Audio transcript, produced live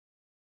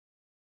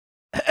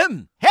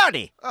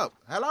Howdy. Oh,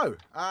 hello.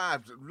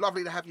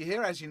 Lovely to have you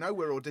here. As you know,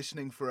 we're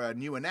auditioning for a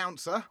new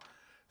announcer.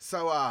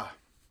 So,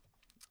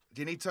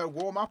 do you need to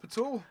warm up at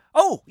all?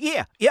 Oh,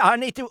 yeah, I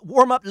need to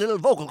warm up the little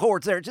vocal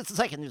cords there. Just a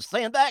second. Just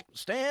stand back.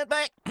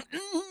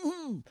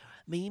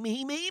 Me,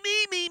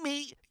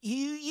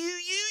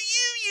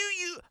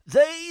 you.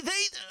 They.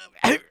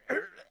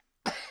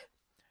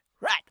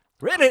 Right,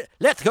 ready,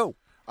 let's go.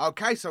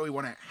 Okay, so we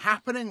want it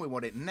happening, we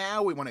want it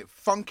now, we want it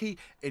funky,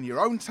 in your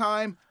own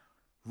time.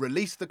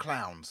 Release the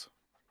clowns.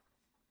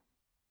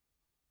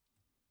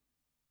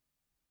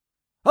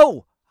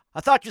 Oh, I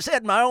thought you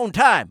said my own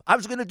time. I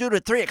was going to do it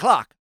at 3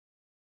 o'clock.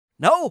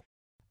 No?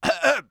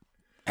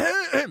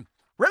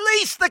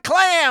 Release the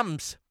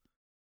clams!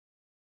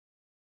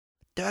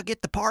 Did I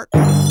get the part?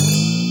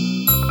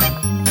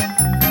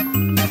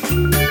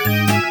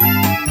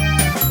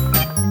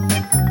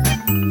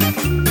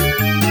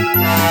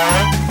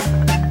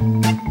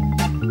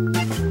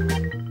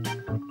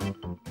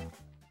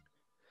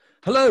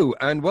 Hello,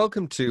 and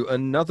welcome to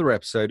another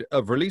episode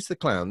of Release the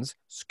Clowns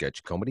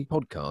sketch comedy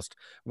podcast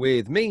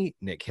with me,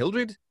 Nick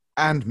Hildred.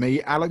 And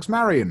me, Alex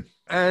Marion.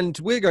 And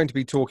we're going to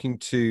be talking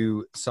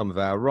to some of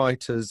our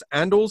writers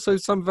and also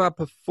some of our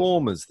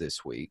performers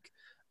this week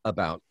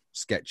about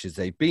sketches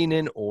they've been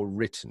in or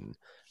written.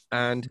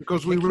 And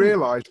because we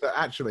realised that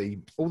actually,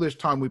 all this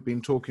time we've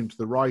been talking to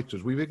the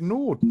writers, we've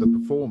ignored the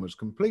performers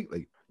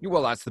completely.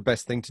 Well, that's the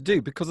best thing to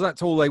do, because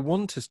that's all they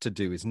want us to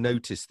do is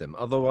notice them.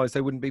 Otherwise,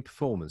 they wouldn't be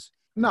performers.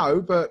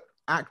 No, but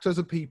actors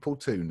are people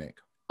too, Nick.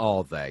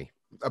 Are they?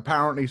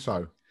 Apparently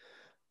so.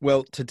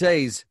 Well,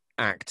 today's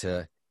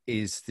actor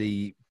is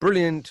the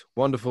brilliant,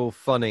 wonderful,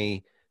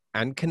 funny,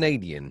 and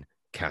Canadian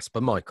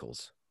Casper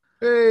Michaels.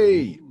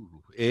 Hey!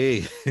 Ooh,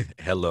 hey,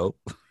 hello.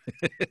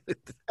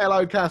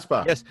 Hello,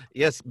 Casper.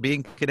 Yes.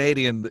 Being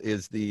Canadian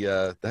is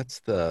that's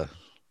the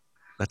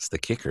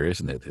kicker,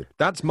 isn't it?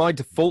 That's my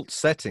default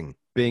setting.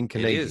 Being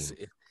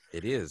Canadian.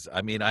 It is.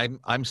 I mean,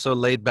 I'm so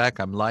laid back.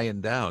 I'm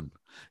lying down.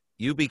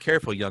 You be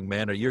careful, young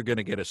man, or you're going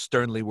to get a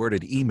sternly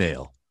worded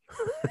email.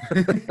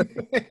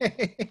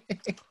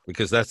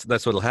 Because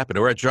that's what'll happen,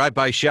 or a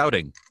drive-by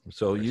shouting.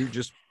 So you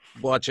just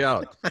watch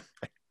out.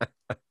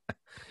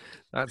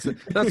 That's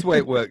the way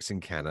it works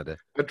in Canada.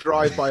 A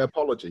drive-by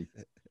apology.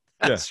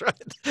 That's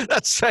right.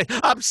 That's right.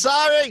 I'm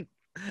sorry.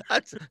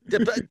 I'm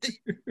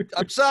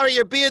sorry.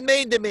 You're being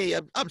mean to me.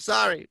 I'm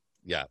sorry.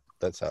 Yeah,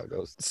 that's how it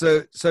goes.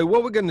 So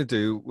what we're going to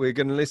do, we're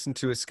going to listen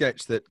to a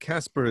sketch that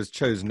Casper has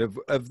chosen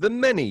of the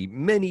many,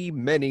 many,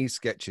 many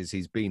sketches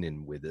he's been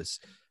in with us.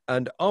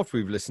 And after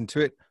we've listened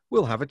to it,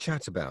 we'll have a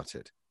chat about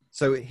it.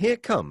 So here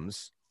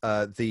comes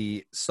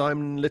the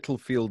Simon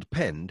Littlefield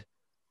penned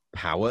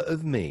Power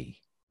of Me.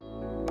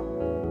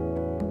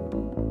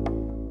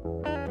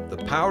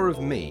 The Power of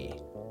Me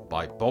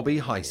by Bobby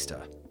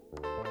Heister.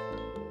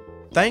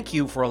 Thank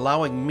you for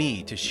allowing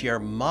me to share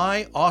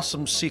my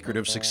awesome secret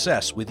of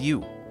success with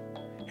you,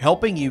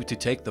 helping you to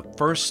take the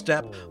first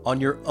step on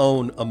your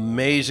own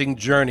amazing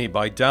journey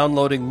by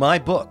downloading my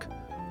book,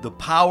 The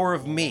Power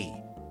of Me,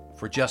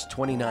 for just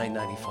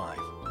 $29.95.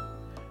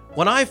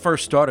 When I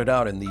first started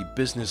out in the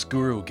business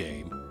guru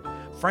game,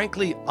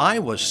 frankly, I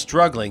was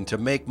struggling to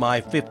make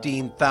my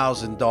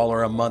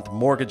 $15,000 a month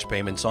mortgage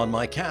payments on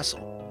my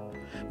castle.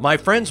 My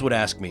friends would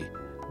ask me,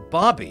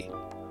 Bobby,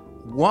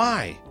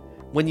 why,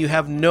 when you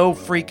have no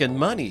freaking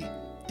money,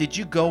 did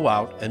you go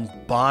out and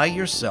buy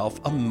yourself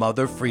a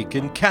mother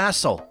freaking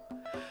castle?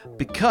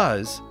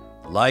 Because,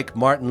 like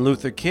Martin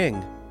Luther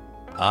King,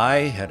 I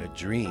had a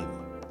dream.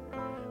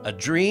 A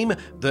dream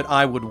that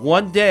I would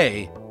one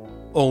day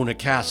own a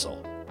castle.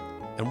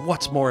 And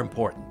what's more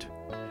important,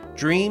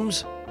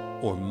 dreams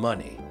or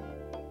money?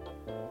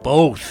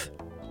 Both,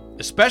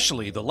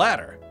 especially the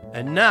latter.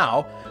 And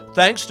now,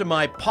 thanks to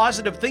my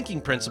positive thinking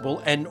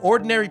principle and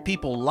ordinary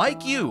people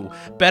like you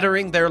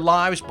bettering their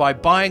lives by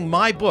buying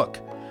my book,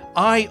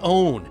 I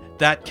own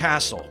that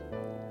castle.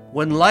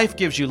 When life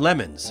gives you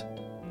lemons,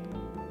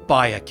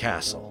 buy a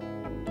castle.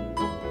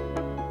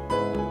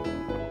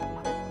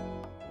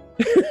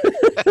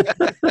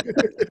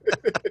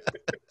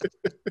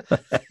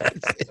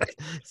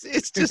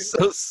 It's just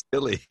so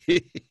silly.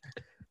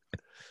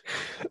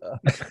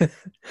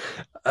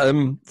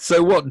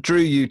 So what drew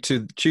you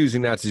to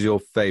choosing that as your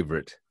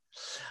favorite?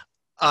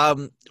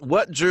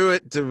 What drew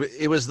it to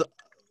it was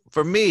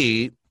for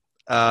me,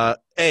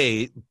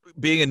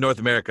 being in North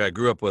America, I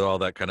grew up with all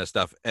that kind of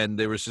stuff, and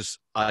there was just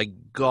I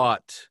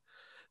got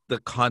the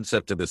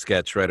concept of the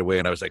sketch right away,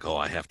 and I was like, oh,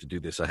 I have to do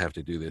this,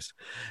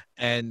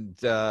 and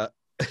and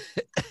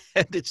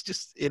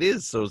it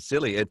is so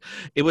silly.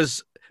 It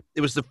was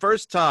the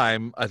first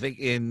time I think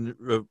in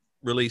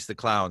Release the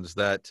Clowns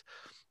that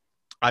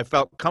I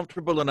felt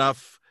comfortable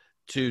enough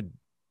to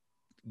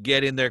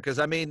get in there, because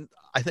I mean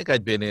I think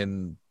I'd been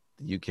in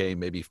the UK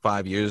maybe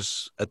 5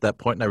 years at that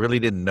point, and I really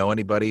didn't know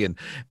anybody.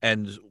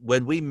 And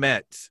when we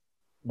met,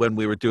 when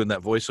we were doing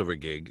that voiceover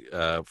gig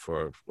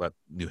for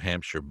New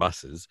Hampshire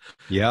buses,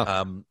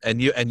 yeah,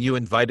 and you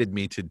invited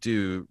me to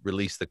do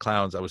Release the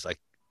Clowns, I was like,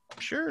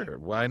 sure,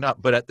 why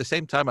not? But at the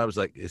same time, I was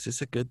like, is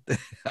this a good thing?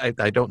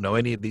 I don't know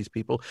any of these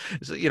people.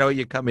 So,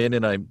 you come in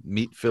and I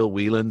meet Phil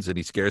Whelans and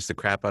he scares the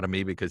crap out of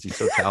me because he's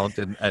so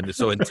talented and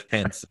so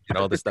intense,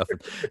 all this stuff.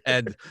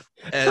 And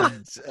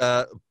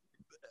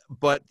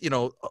but,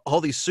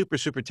 all these super,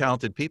 super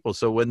talented people.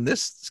 So when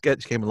this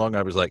sketch came along,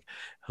 I was like,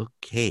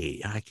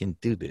 okay, I can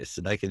do this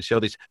and I can show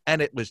this.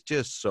 And it was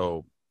just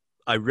so,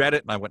 I read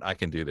it and I went, I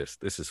can do this.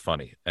 This is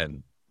funny.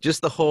 And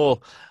just the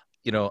whole,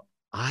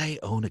 I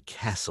own a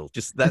castle.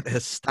 Just that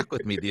has stuck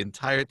with me the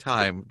entire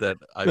time that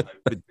I've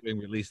been doing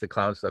Release the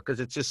Clown stuff, because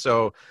it's just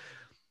so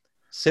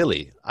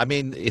silly. I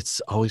mean, it's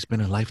always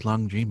been a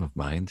lifelong dream of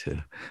mine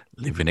to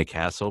live in a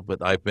castle,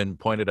 but I've been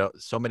pointed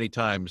out so many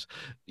times,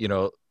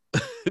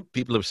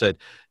 people have said,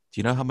 do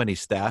you know how many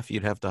staff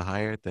you'd have to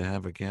hire to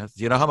have a castle?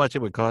 Do you know how much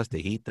it would cost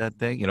to heat that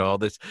thing? All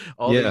these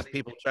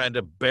people trying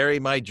to bury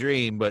my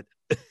dream, but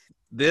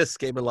this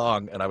came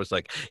along and I was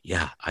like,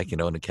 yeah, I can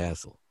own a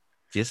castle.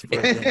 Just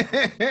for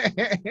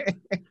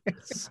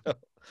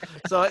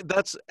so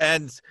that's,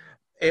 and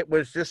it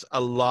was just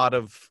a lot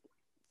of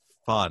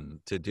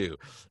fun to do.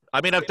 I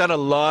mean, I've done a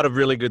lot of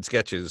really good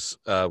sketches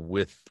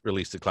with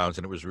Release the Clowns,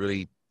 and it was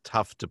really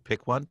tough to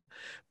pick one.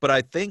 But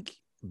I think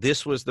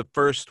this was the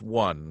first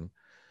one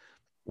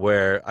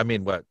where,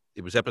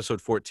 it was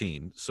episode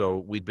 14. So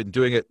we'd been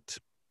doing it,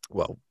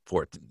 well,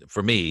 for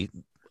me,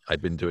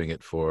 I'd been doing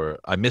it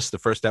I missed the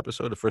first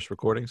episode, the first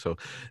recording. So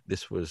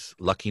this was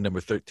lucky number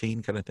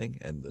 13 kind of thing.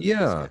 And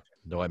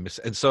I missed.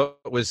 And so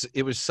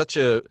it was such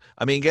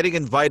getting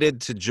invited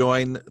to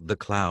join the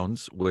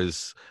Clowns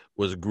was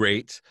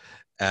great.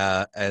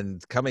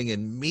 And coming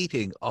and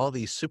meeting all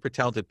these super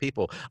talented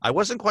people. I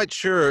wasn't quite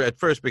sure at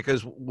first,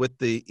 because with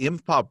the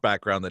improv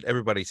background that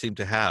everybody seemed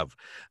to have,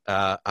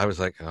 I was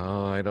like,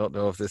 oh, I don't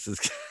know if this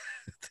is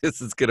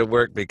this is going to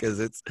work,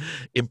 because it's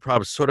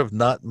improv, sort of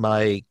not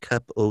my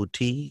cup of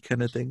tea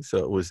kind of thing. So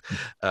it was,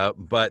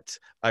 but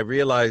I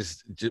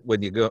realized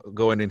when you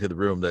going into the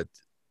room that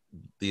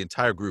the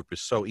entire group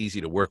is so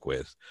easy to work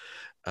with,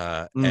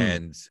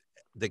 and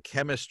the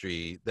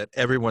chemistry that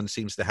everyone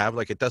seems to have.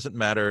 Like, it doesn't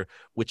matter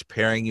which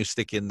pairing you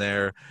stick in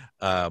there,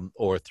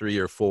 or 3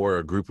 or 4, or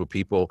a group of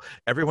people,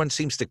 everyone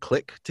seems to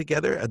click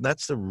together. And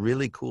that's the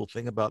really cool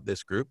thing about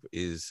this group,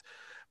 is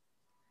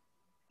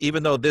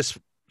even though this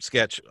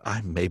sketch,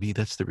 maybe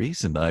that's the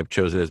reason I've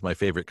chosen it as my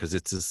favorite, because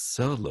it's a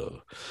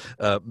solo.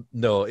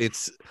 No,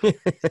 it's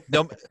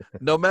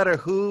no matter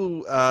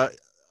who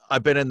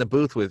I've been in the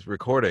booth with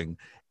recording,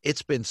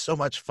 it's been so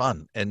much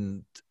fun.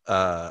 And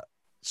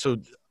so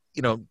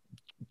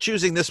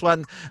choosing this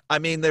one,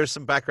 there's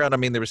some background.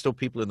 There were still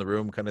people in the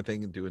room kind of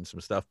thing and doing some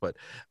stuff, but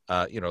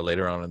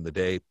later on in the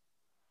day.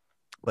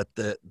 But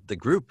the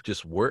group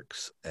just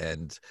works,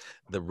 and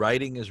the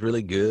writing is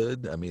really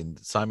good.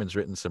 Simon's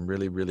written some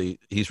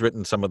he's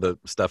written some of the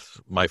stuff,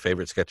 my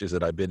favorite sketches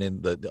that I've been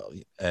in,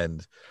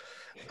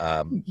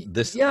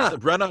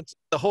 run-on,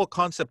 the whole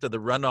concept of the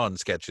run-on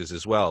sketches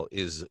as well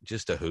is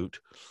just a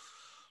hoot.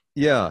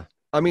 Yeah.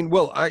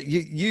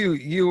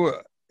 You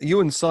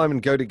and Simon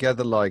go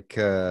together like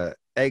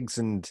eggs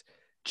and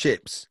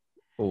chips.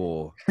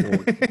 Or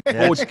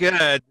That's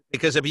good,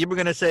 because if you were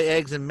going to say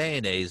eggs and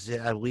mayonnaise,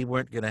 we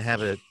weren't going to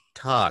have a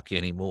talk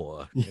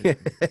anymore.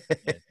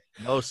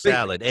 No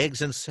salad,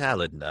 eggs and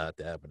salad not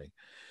happening.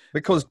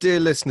 Because, dear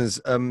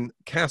listeners,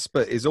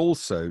 Casper is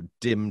also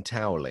Dim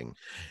Toweling,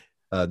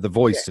 the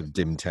voice of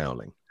Dim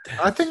Toweling.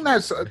 I think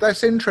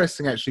that's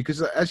interesting, actually,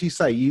 because as you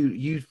say,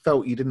 you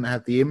felt you didn't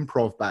have the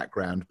improv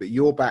background, but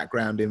your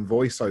background in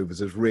voiceovers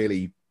has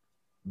really,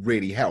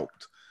 really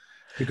helped.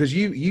 Because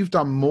you've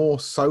done more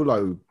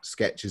solo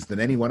sketches than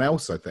anyone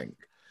else, I think.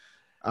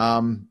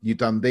 You've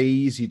done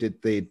these. You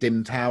did the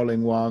Dim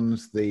Toweling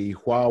ones, the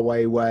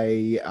Huawei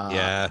Way.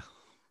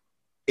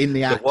 In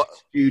the Actors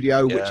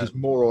Studio, which is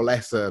more or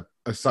less a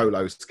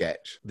solo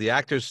sketch. The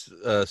Actors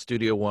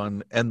Studio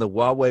one and the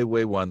Huawei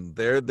Way one,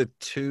 they're the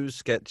two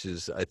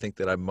sketches I think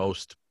that I'm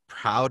most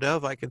proud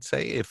of, I could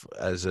say, if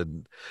as a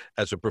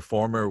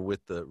performer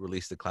with the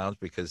Release the Clowns,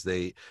 because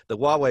the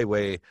Huawei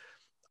Way,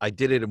 I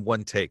did it in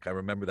one take. I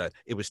remember that.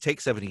 It was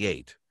take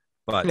 78,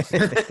 but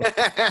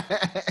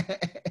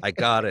I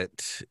got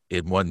it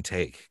in one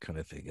take kind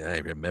of thing. I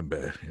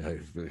remember.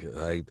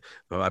 I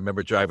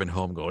remember driving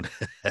home going,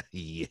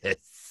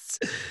 yes.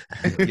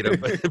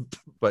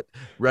 But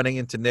running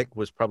into Nick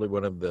was probably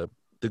one of the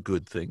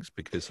good things,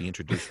 because he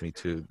introduced me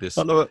to this.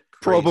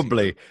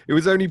 Probably. It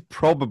was only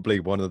probably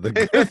one of the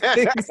good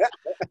things.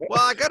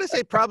 Well, I got to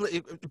say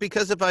probably,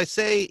 because if I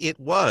say it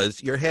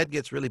was, your head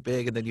gets really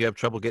big and then you have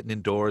trouble getting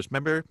indoors.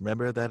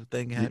 Remember that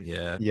thing?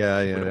 Yeah.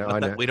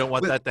 We don't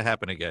want that to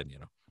happen again,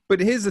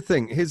 But here's the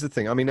thing.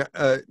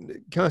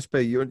 Casper,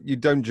 you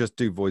don't just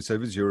do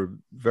voiceovers. You're a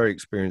very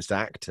experienced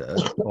actor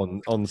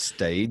on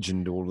stage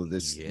and all of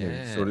this,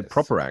 sort of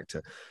proper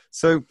actor.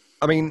 So,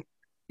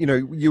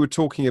 you were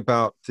talking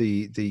about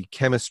the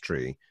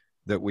chemistry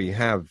that we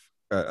have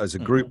as a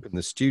group in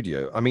the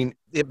studio. I mean,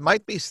 it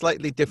might be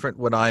slightly different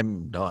when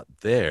I'm not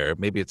there.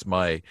 Maybe it's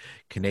my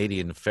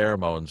Canadian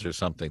pheromones or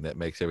something that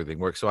makes everything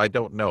work. So I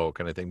don't know,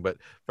 kind of thing. But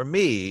for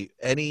me,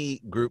 any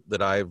group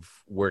that I've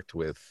worked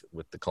with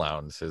the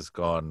clowns has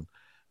gone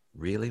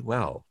really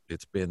well.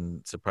 It's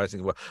been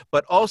surprisingly well.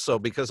 But also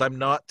because I'm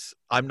not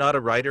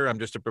a writer, I'm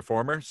just a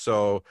performer.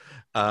 So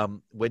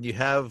when you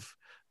have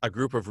a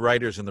group of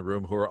writers in the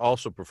room who are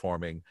also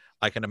performing,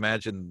 I can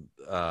imagine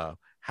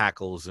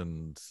hackles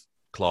and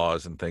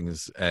claws and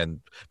things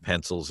and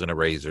pencils and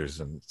erasers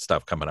and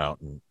stuff coming out,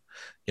 and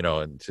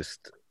and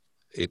just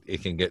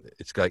it can get,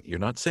 it's like, you're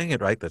not saying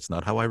it right, that's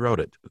not how I wrote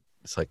it.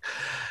 It's like,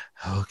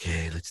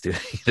 okay, let's do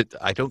it.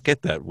 I don't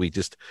get that. We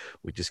just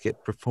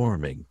get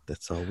performing.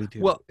 That's all we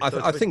do. Well,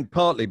 I think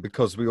partly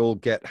because we all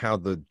get how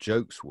the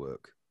jokes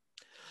work.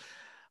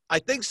 I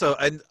think so.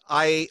 And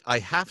I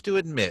have to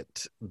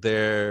admit,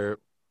 there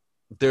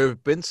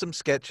have been some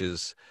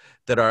sketches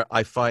that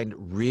I find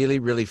really,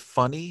 really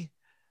funny,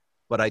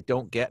 but I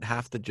don't get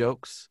half the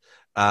jokes.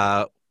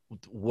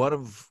 One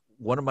of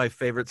my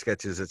favorite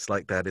sketches that's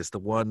like that is the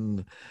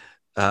one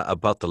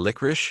about the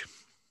licorice.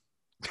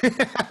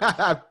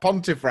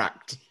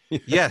 Pontefract.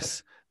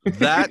 Yes,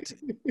 that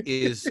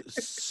is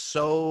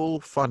so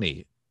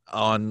funny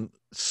on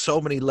so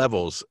many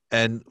levels,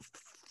 and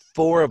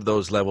 4 of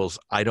those levels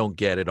I don't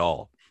get at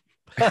all.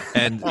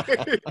 And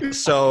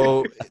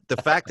so the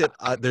fact that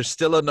there's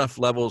still enough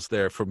levels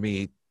there for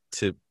me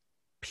to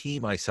pee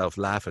myself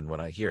laughing when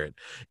I hear it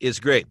is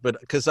great. But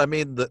because I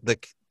mean the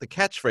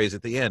catchphrase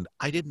at the end,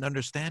 I didn't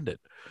understand it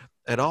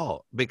at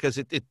all, because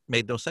it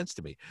made no sense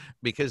to me,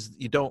 because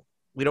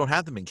we don't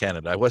have them in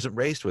Canada. I wasn't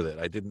raised with it.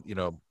 I didn't,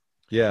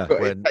 Yeah.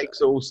 But it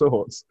takes all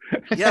sorts.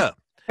 Yeah,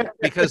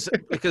 because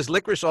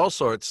licorice all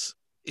sorts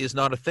is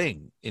not a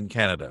thing in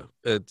Canada.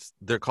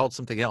 They're called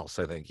something else,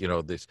 I think.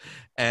 This,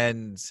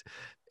 and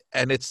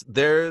it's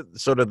they're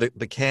sort of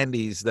the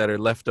candies that are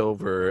left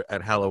over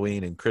at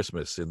Halloween and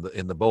Christmas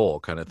in the bowl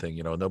kind of thing.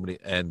 Nobody,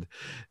 and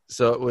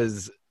so it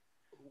was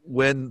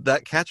when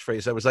that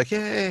catchphrase, I was like,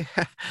 "Yay,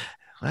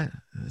 what,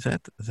 is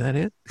that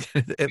it?"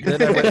 And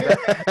then I went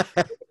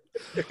back,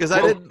 because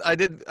I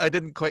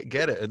didn't quite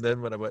get it. And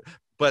then when I went,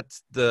 but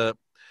the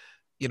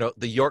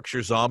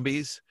Yorkshire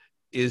Zombies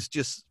is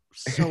just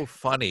so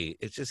funny.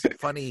 It's just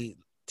funny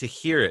to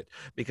hear it,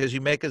 because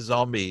you make a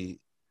zombie,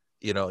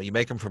 you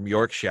make them from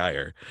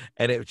Yorkshire,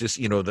 and it just,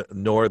 the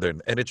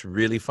northern, and it's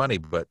really funny,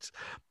 but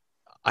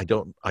I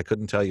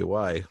couldn't tell you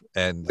why.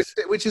 And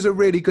which is a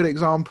really good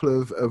example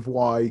of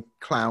why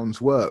clowns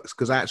works,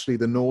 because actually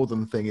the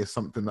northern thing is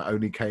something that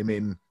only came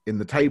in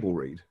the table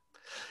read.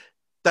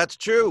 That's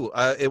true.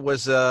 It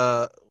was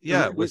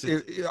It was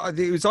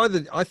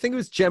either, I think it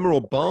was Gemma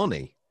or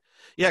Barney.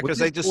 Yeah, because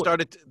they just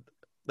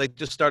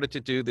started to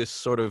do this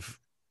sort of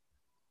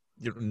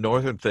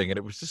northern thing, and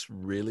it was just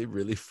really,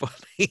 really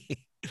funny.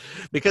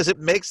 Because it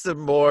makes them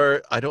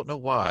more, I don't know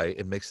why,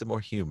 it makes them more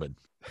human.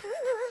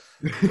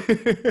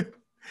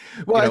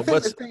 Well, I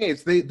think the thing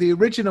is, the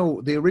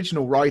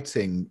original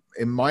writing,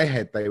 in my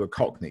head, they were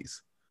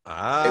Cockneys.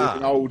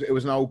 It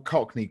was an old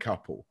Cockney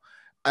couple.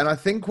 And I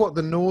think what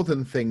the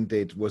northern thing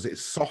did was it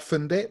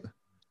softened it.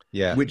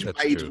 Yeah,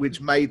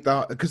 which made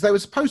that, because they were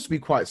supposed to be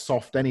quite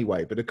soft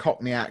anyway, but a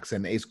Cockney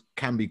accent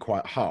can be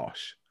quite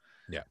harsh.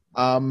 Yeah.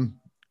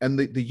 And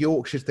the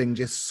Yorkshire thing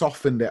just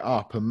softened it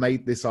up and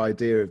made this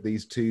idea of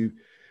this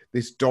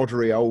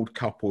doddery old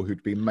couple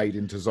who'd been made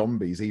into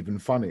zombies even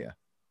funnier.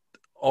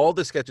 All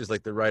the sketches,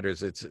 like the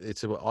writers,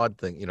 it's an odd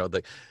thing,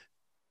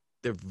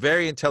 they're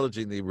very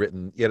intelligently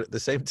written, yet at the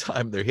same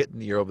time they're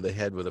hitting you over the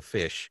head with a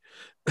fish.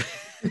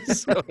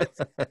 So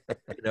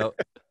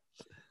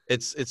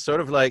it's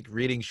sort of like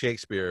reading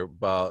Shakespeare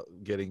about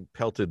getting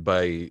pelted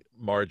by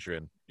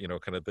margarine,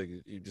 kind of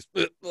thing. You just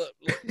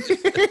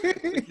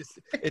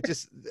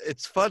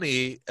it's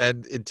funny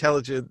and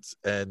intelligent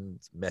and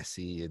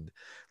messy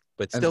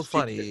but still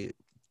funny.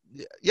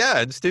 Yeah,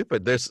 and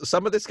stupid. There's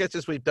some of the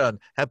sketches we've done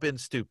have been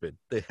stupid.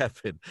 They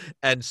have been,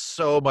 and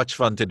so much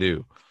fun to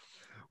do.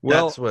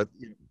 Well, that's what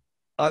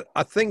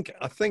I think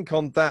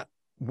on that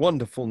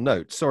wonderful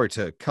note. Sorry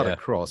to cut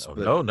across,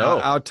 but no.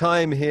 Our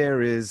time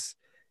here is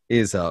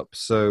up.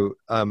 So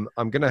I'm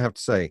going to have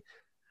to say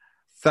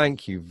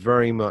thank you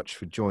very much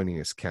for joining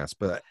us,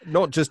 Casper.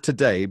 Not just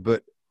today,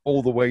 but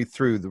all the way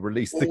through the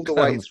Release the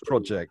Clowns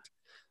project.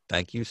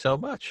 Thank you so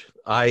much.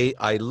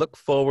 I look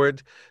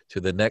forward to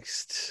the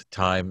next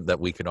time that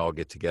we can all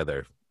get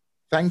together.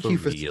 Thank you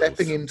for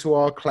stepping into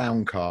our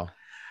clown car.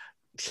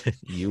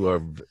 You are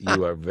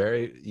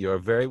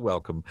very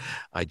welcome.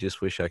 I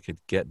just wish I could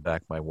get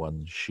back my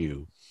one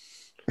shoe.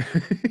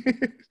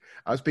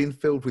 It's been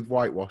filled with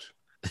whitewash.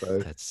 So.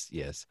 That's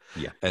yes.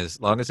 Yeah. As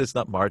long as it's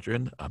not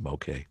margarine, I'm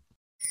okay.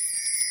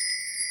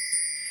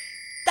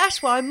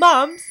 That's why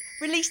Mum's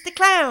released the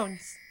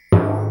clowns.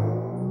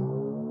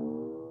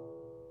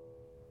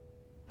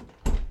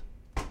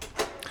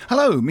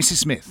 Hello, Mrs.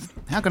 Smith.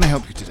 How can I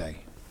help you today?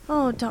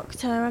 Oh,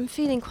 Doctor, I'm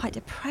feeling quite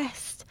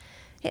depressed.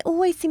 It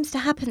always seems to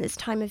happen this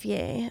time of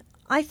year.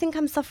 I think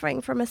I'm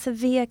suffering from a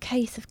severe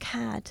case of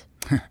CAD.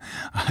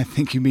 I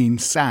think you mean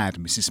SAD,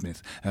 Mrs.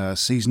 Smith,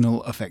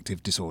 seasonal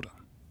affective disorder.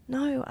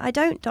 No, I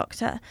don't,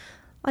 Doctor.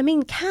 I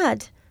mean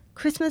CAD,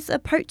 Christmas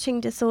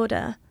approaching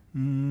disorder.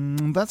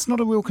 That's not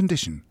a real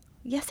condition.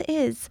 Yes, it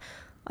is.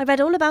 I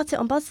read all about it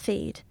on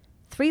BuzzFeed.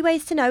 3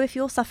 ways to know if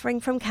you're suffering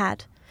from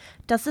CAD.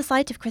 Does the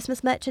sight of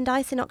Christmas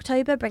merchandise in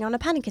October bring on a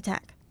panic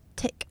attack?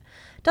 Tick.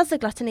 Does the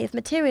gluttony of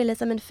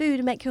materialism and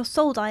food make your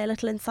soul die a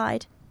little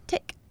inside?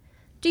 Tick.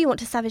 Do you want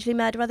to savagely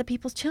murder other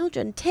people's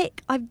children?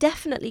 Tick. I've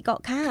definitely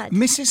got CAD.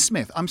 Mrs.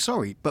 Smith, I'm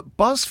sorry, but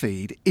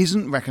BuzzFeed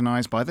isn't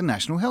recognised by the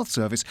National Health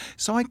Service,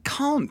 so I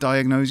can't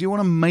diagnose you on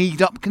a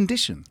made-up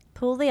condition.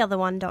 Pull the other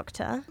one,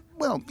 Doctor.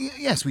 Well,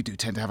 yes, we do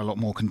tend to have a lot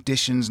more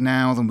conditions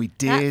now than we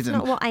did. That's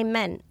not what I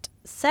meant.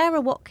 Sarah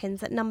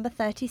Watkins at number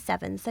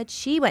 37 said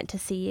she went to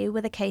see you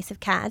with a case of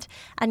CAD,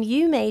 and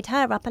you made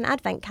her up an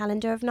advent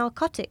calendar of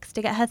narcotics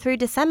to get her through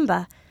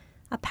December.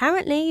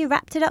 Apparently you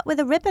wrapped it up with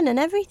a ribbon and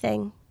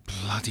everything.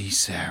 Bloody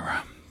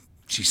Sarah.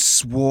 She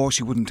swore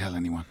she wouldn't tell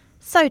anyone.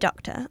 So,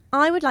 Doctor,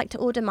 I would like to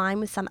order mine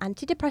with some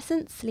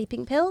antidepressants,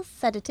 sleeping pills,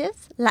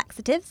 sedatives,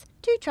 laxatives,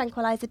 2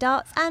 tranquilizer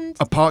darts and...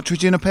 A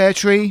partridge in a pear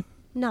tree?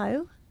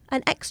 No,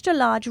 an extra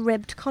large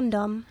ribbed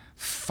condom.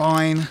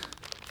 Fine.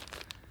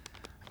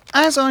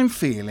 As I'm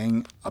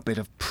feeling a bit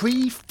of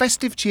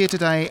pre-festive cheer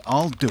today,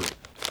 I'll do it.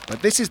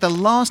 But this is the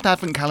last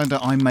advent calendar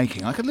I'm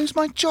making. I could lose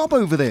my job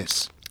over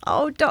this.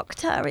 Oh,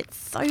 Doctor, it's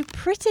so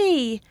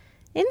pretty.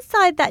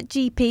 Inside that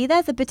GP,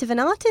 there's a bit of an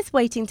artist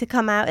waiting to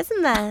come out,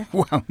 isn't there?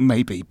 Well,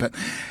 maybe, but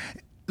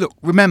look,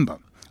 remember,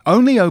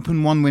 only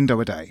open 1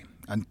 window a day.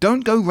 And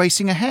don't go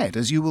racing ahead,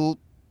 as you will,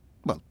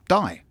 well,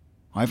 die.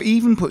 I've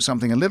even put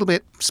something a little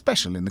bit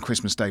special in the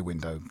Christmas Day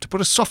window to put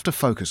a softer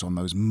focus on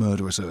those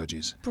murderous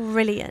urges.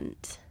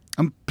 Brilliant.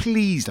 And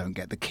please don't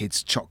get the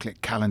kids'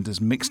 chocolate calendars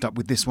mixed up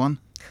with this one.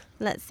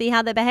 Let's see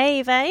how they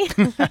behave, eh?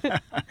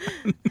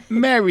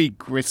 Merry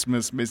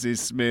Christmas, Mrs.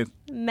 Smith.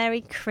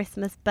 Merry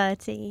Christmas,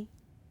 Bertie.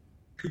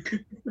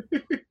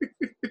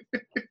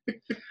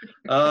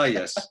 Ah,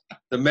 yes.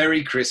 The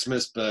Merry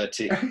Christmas,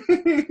 Bertie.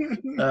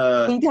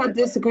 We'd had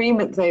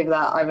disagreements over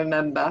that, I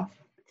remember.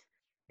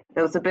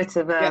 There was a bit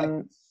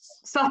of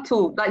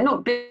subtle, like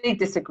not big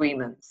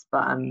disagreements,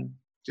 but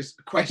Just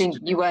a I question.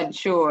 think you weren't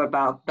sure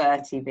about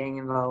Bertie being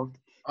involved.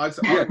 I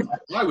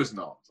was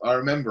not. I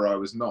remember I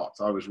was not.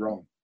 I was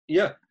wrong.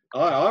 Yeah,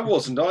 I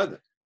wasn't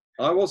either.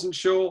 I wasn't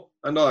sure,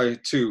 and I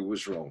too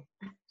was wrong.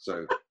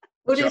 So,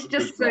 Well, it's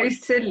just so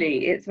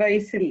silly. It's very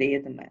silly,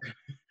 isn't it?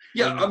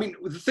 yeah, I mean,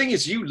 the thing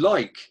is, you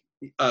like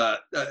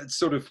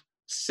sort of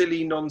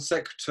silly non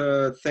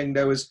sequitur thing.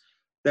 There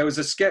was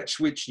a sketch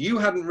which you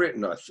hadn't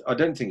written. I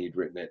don't think you'd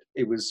written it.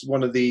 It was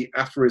one of the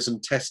aphorism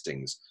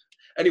testings.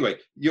 Anyway,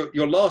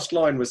 your last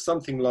line was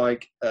something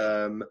like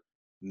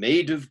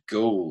 "made of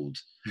gold,"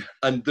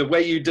 and the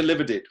way you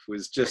delivered it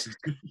was just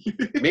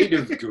 "made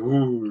of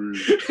gold,"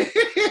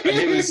 and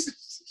it was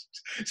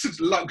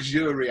Just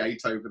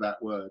luxuriate over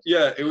that word.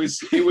 yeah, it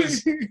was.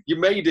 You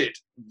made it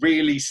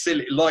really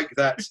silly, like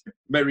that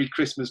 "Merry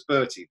Christmas,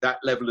 Bertie." That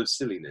level of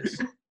silliness.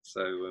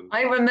 So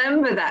I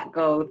remember that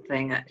gold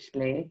thing,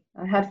 actually.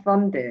 I had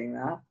fun doing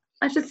that.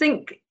 I just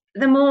think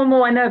the more and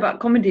more I know about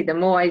comedy, the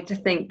more I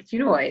just think, do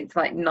you know what? It's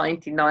like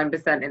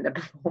 99% in the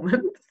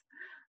performance.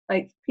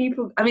 Like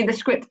people, I mean, the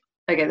script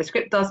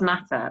does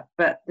matter,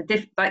 but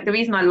the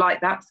reason I like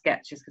that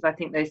sketch is because I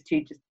think those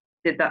two just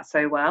did that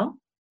so well.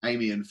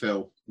 Amy and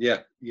Phil. yeah,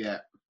 Yeah.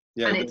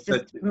 And it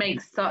just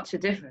makes such a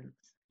difference.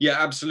 yeah,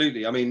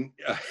 absolutely. I mean,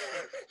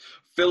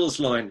 Phil's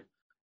line,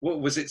 what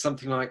was it?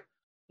 Something like,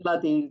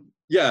 Bloody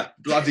yeah,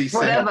 Bloody sad.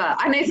 whatever.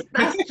 And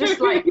that's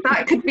just like,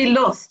 that could be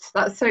lost.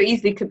 That so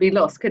easily could be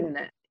lost, couldn't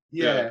it?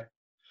 Yeah.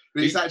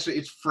 But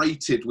it's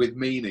freighted with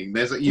meaning.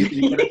 You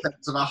get a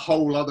sense of a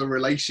whole other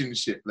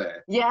relationship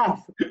there.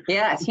 Yes.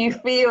 You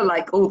feel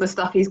like all the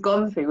stuff he's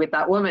gone through with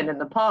that woman in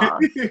the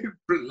past.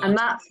 And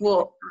that's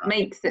what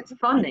makes it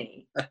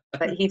funny,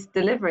 that he's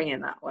delivering in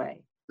that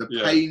way. The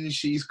pain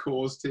she's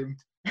caused him.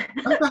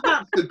 And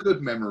perhaps the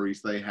good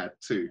memories they had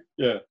too.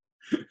 yeah.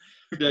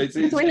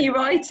 Because when you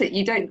write it,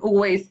 you don't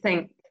always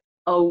think,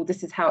 oh,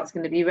 this is how it's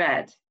going to be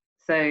read.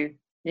 So,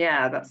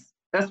 yeah,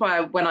 that's why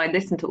when I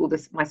listened to all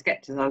my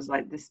sketches, I was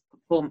like,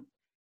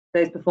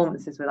 those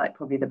performances were like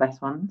probably the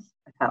best ones,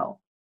 I felt.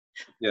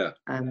 Yeah.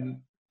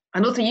 And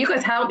also, you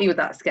guys helped me with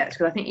that sketch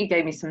because I think you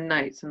gave me some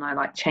notes and I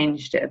like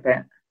changed it a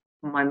bit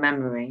from my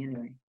memory.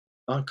 Anyway,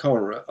 I can't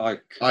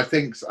remember. I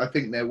think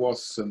there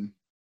was some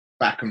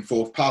back and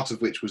forth, part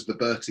of which was the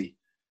Bertie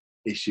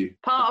issue.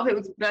 part of it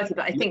was Bertie,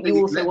 but I think you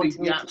also wanted to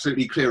me be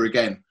absolutely clear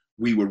again.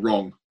 We were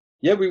wrong.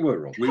 Yeah, we were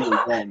wrong. We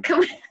were wrong. Can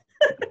we...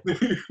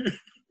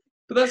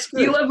 But that's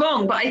good. You were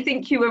wrong, but I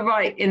think you were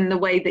right in the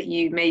way that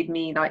you made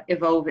me like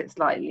evolve it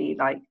slightly.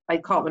 Like I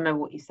can't remember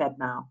what you said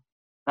now,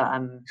 but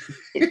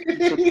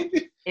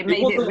it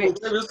made it rich.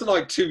 It was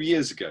like 2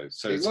 years ago,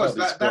 so It it's was.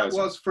 hardly That surprising.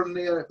 was from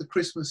the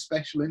Christmas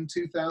special in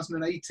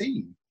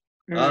 2018.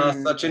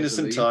 Such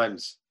innocent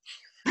times.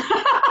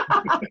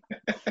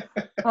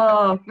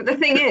 Oh, but the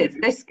thing is,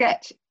 this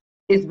sketch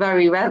is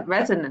very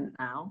resonant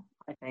now,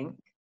 I think.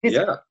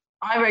 Yeah.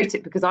 I wrote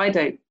it because I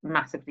don't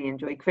massively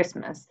enjoy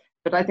Christmas,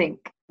 but I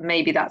think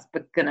maybe that's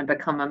going to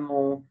become a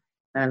more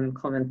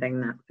common thing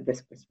now for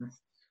this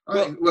Christmas.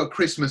 Well,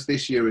 Christmas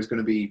this year is going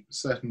to be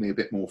certainly a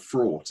bit more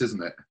fraught,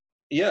 isn't it?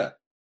 Yeah.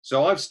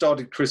 So I've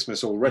started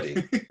Christmas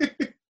already.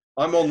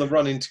 I'm on the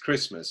run into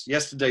Christmas.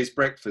 Yesterday's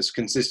breakfast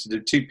consisted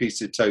of 2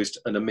 pieces of toast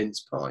and a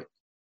mince pie.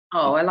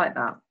 Oh, I like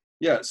that.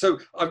 Yeah, so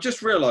I've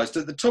just realised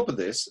at the top of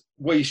this,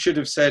 we should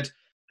have said,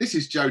 this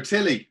is Joe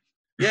Tilley.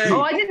 Yeah.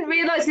 Oh, I didn't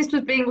realise this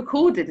was being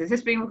recorded. Is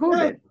this being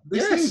recorded? Yeah,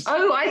 this is.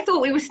 Oh, I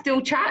thought we were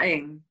still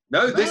chatting.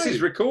 No, this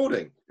is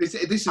recording. This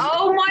is.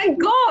 Oh my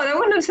God, I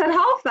wouldn't have said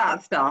half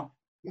that stuff.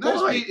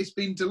 No, it's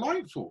been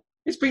delightful.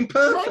 It's been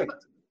perfect.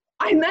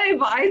 I know,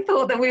 but I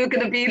thought that we were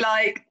going to be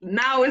like,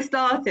 now we've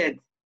started.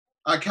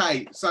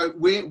 Okay, so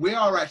we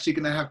are actually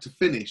going to have to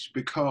finish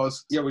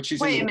because... Yeah, which is...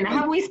 Wait a minute,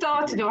 have we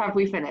started or have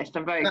we finished?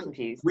 I'm very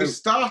confused. We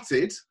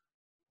started,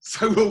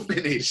 so we'll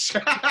finish.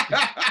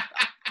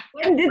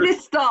 When did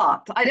this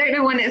start? I don't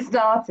know when it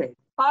started.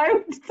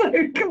 I'm so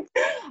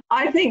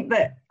I think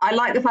that I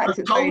like the fact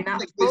it's very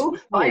natural.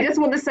 But I just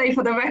want to say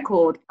for the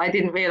record, I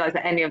didn't realise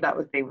that any of that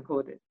was being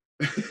recorded.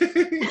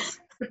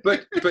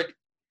 but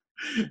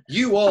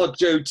you are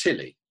Joe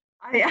Tilley.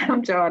 I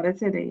am Joanna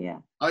Tilley, yeah.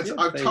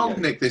 I've told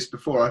Nick this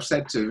before. I've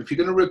said to him, if you're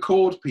going to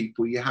record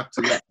people, you have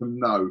to let them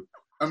know.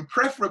 And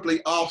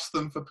preferably ask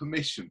them for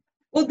permission.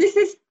 Well, this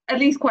is at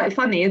least quite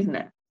funny, isn't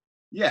it?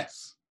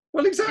 Yes.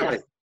 Well, exactly.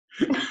 Yes.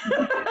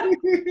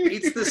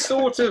 It's the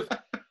sort of,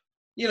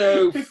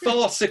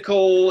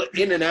 farcical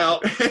in and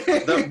out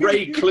that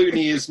Ray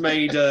Clooney has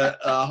made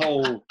a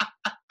whole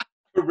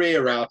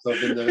career out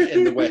of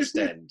in the West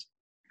End.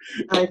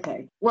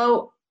 Okay.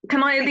 Well,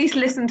 can I at least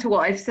listen to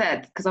what I've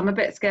said? Because I'm a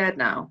bit scared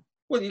now.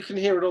 Well, you can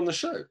hear it on the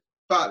show.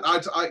 But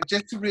I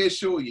just to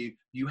reassure you,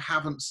 you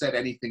haven't said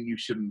anything you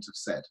shouldn't have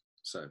said.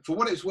 So, for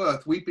what it's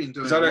worth, we've been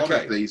doing a lot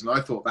of these, and I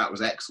thought that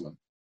was excellent.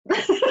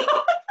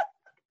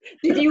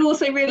 Did you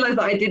also realise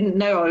that I didn't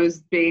know I was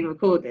being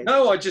recorded?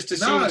 No, I just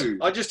assumed.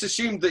 No. I just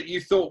assumed that you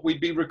thought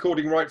we'd be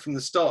recording right from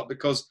the start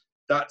because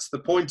that's the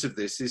point of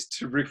this, is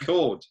to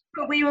record.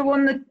 But we were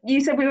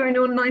you said we were on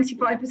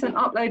 95%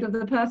 upload of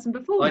the person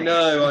before. I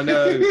know. I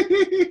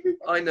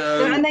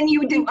know. And then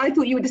I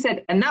thought you would have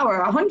said, and now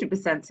we're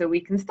 100%, so we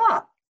can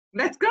start.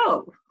 Let's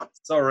go.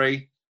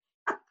 Sorry.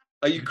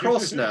 Are you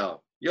cross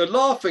now? You're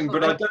laughing,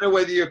 but I don't know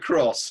whether you're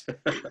cross.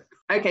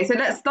 Okay, so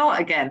let's start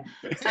again.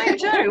 So,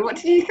 Joe, what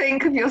did you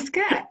think of your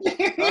sketch?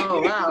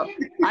 Oh, wow.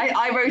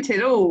 I wrote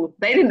it all.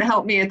 They didn't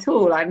help me at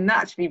all. I'm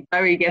naturally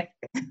very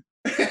gifted.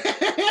 I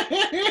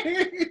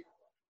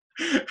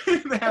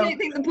don't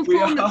think the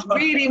performance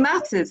really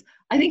matters.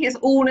 I think it's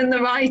all in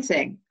the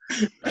writing.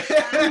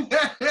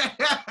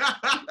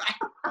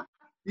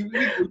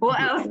 What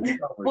else?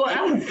 What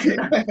else?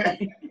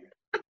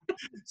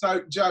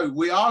 So, Joe,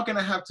 we are going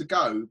to have to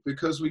go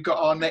because we've got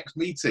our next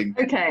meeting.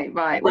 Okay,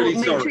 right. Well,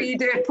 make sure you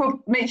do it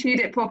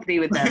properly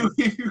with them.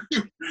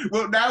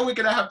 Well, now we're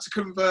going to have to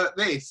convert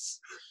this.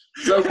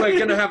 So we're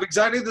going to have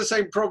exactly the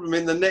same problem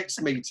in the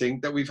next meeting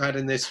that we've had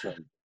in this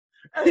one.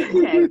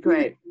 Okay,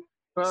 great.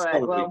 All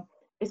right. Well,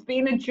 it's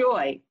been a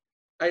joy.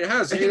 It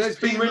has. It's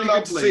been really lovely.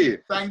 Good to see you.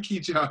 Thank you,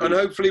 Joe. And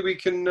hopefully we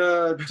can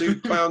do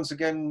clowns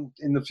again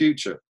in the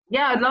future.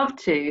 Yeah, I'd love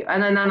to.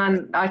 And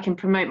then I can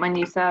promote my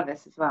new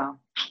service as well.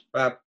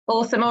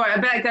 Awesome. All right,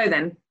 I better go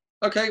then.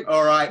 Okay.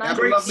 All right. Nice have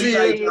a lovely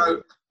day,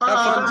 Joe.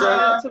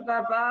 Bye.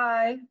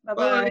 Bye-bye.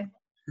 Bye-bye.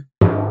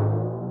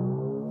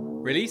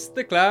 Release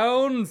the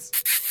clowns.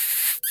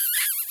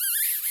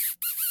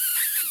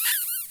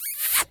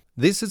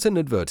 This is an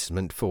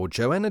advertisement for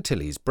Joanna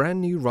Tilley's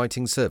brand new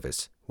writing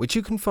service, which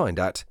you can find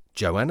at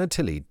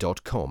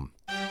joannatilley.com.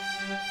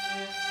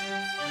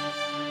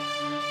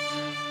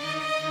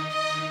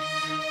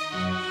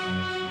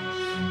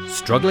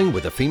 Struggling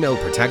with a female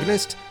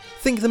protagonist?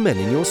 Think the men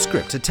in your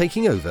script are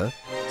taking over?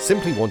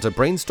 Simply want a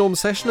brainstorm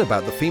session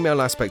about the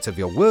female aspects of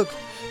your work?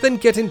 Then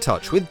get in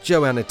touch with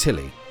Joanna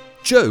Tilley.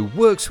 Jo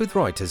works with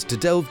writers to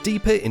delve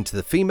deeper into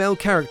the female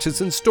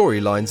characters and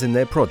storylines in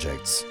their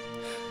projects.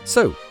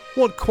 So,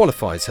 what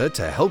qualifies her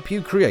to help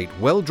you create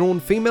well-drawn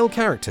female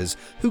characters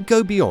who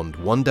go beyond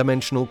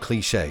one-dimensional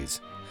cliches?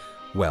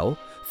 Well,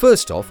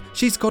 first off,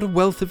 she's got a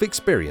wealth of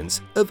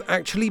experience of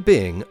actually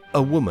being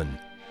a woman.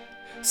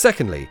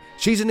 Secondly,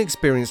 she's an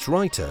experienced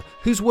writer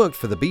who's worked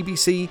for the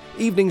BBC,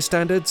 Evening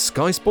Standard,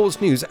 Sky Sports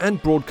News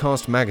and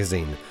Broadcast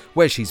Magazine,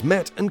 where she's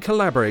met and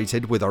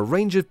collaborated with a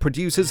range of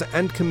producers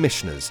and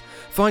commissioners,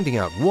 finding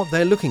out what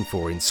they're looking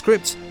for in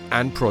scripts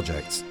and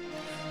projects.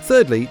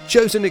 Thirdly,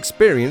 Jo's an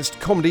experienced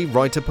comedy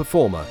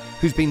writer-performer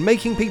who's been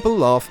making people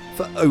laugh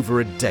for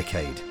over a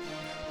decade.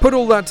 Put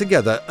all that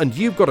together and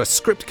you've got a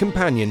script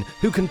companion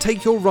who can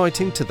take your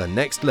writing to the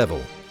next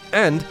level.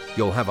 And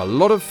you'll have a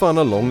lot of fun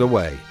along the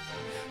way.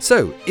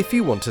 So, if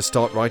you want to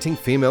start writing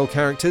female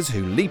characters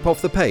who leap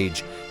off the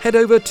page, head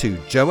over to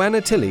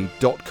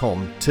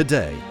joannatilley.com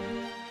today.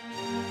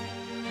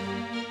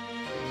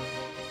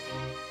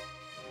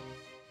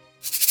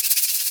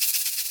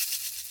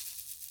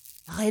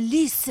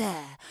 Release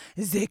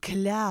the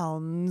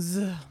clowns.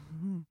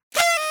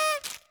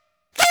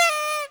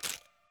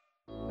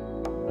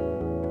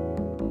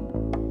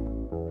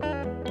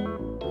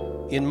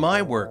 In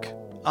my work,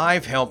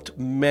 I've helped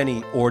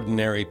many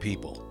ordinary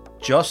people,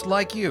 just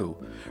like you,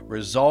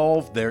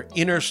 resolve their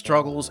inner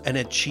struggles and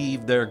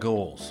achieve their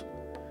goals.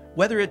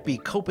 Whether it be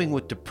coping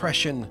with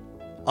depression,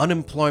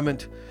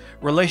 unemployment,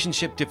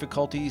 relationship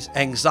difficulties,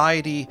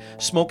 anxiety,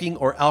 smoking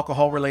or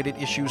alcohol-related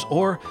issues,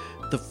 or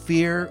the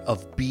fear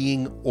of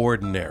being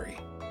ordinary.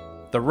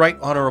 The Right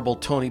Honorable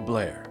Tony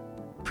Blair,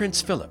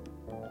 Prince Philip,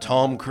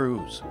 Tom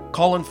Cruise,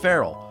 Colin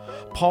Farrell,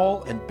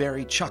 Paul and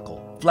Barry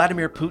Chuckle,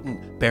 Vladimir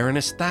Putin,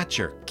 Baroness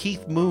Thatcher,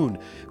 Keith Moon,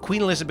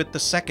 Queen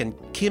Elizabeth II,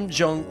 Kim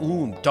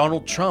Jong-un,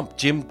 Donald Trump,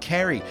 Jim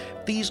Carrey.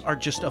 These are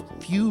just a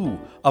few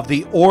of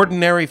the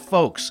ordinary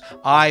folks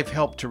I've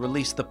helped to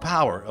release the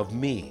power of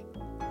me.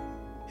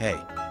 Hey,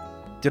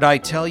 did I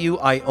tell you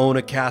I own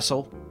a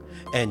castle?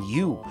 And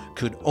you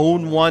could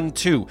own one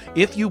too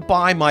if you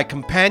buy my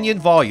companion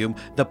volume,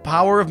 The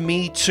Power of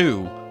Me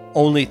Too,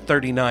 only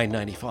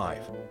 $39.95.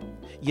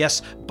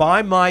 Yes,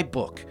 buy my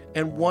book,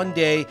 and one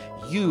day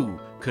you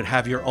could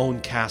have your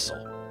own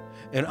castle.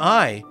 And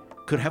I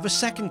could have a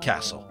second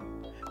castle.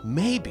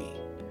 Maybe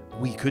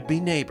we could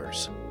be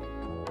neighbors.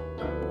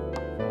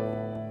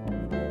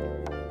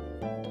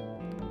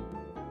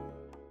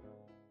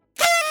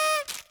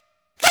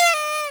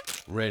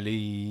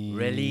 Release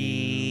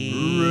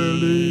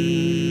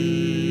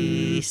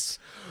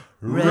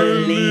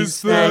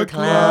the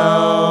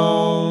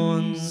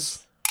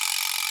clowns.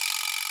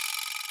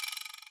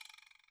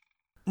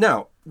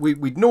 Now,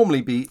 we'd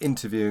normally be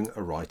interviewing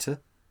a writer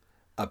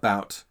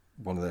about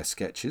one of their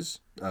sketches,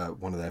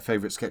 one of their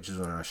favourite sketches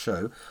on our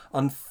show.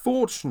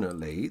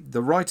 Unfortunately,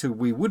 the writer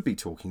we would be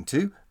talking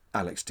to,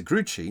 Alex de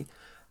Gruchy,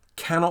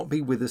 cannot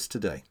be with us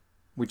today,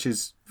 which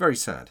is very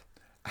sad.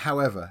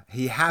 However,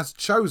 he has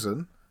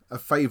chosen a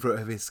favourite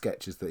of his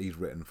sketches that he's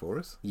written for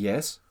us.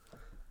 Yes,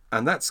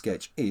 and that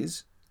sketch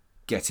is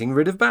Getting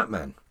Rid of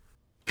Batman.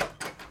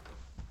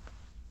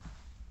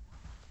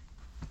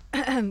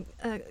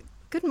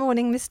 Good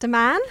morning, Mr.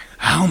 Mann.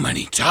 How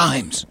many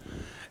times?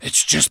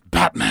 It's just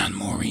Batman,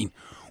 Maureen.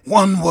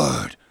 One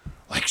word,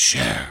 like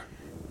Cher.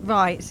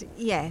 Right,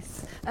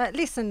 yes.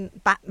 Listen,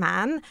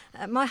 Batman,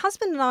 my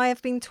husband and I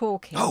have been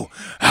talking. Oh,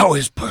 how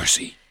is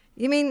Percy?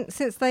 You mean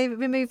since they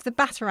removed the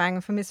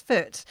batarang from his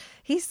foot?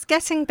 He's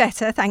getting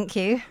better, thank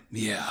you.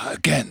 Yeah,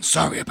 again,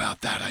 sorry about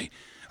that.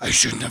 I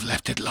shouldn't have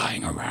left it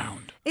lying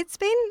around. It's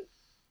been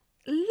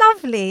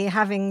lovely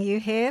having you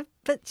here,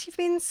 but you've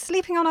been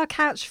sleeping on our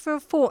couch for a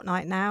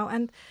fortnight now,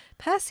 and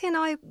Percy and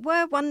I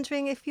were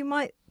wondering if you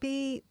might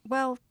be,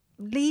 well,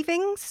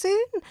 leaving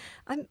soon?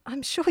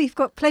 I'm sure you've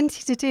got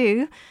plenty to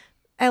do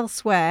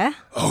elsewhere.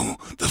 Oh,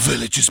 the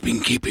village has been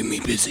keeping me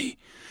busy.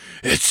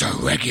 It's a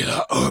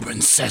regular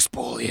urban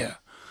cesspool here.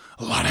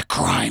 A lot of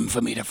crime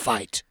for me to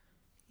fight.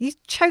 You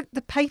choked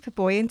the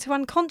paperboy into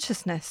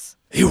unconsciousness.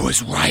 He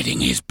was riding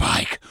his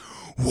bike,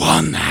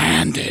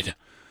 one-handed.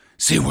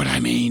 See what I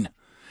mean?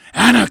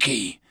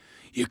 Anarchy.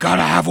 You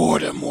gotta have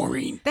order,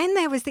 Maureen. Then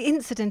there was the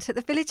incident at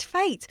the village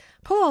fete.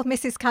 Poor old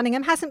Mrs.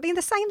 Cunningham hasn't been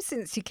the same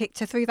since you kicked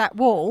her through that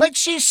wall. But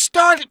she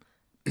startled...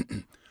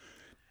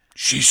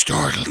 She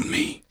startled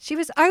me. She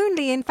was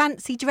only in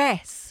fancy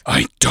dress.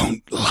 I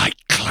don't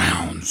like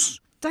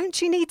clowns.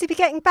 Don't you need to be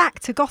getting back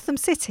to Gotham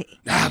City?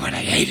 Ah, but I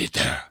hate it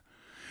there.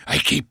 I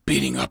keep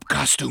beating up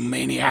costume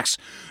maniacs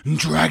and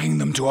dragging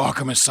them to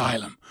Arkham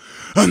Asylum,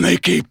 and they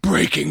keep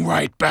breaking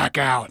right back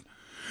out.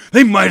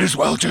 They might as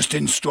well just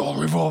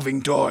install revolving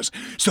doors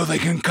so they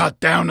can cut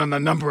down on the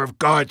number of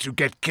guards who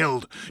get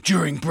killed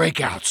during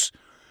breakouts.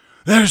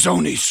 There's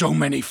only so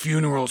many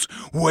funerals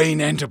Wayne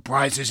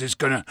Enterprises is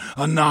gonna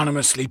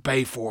anonymously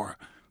pay for.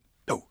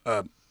 Oh,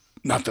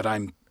 not that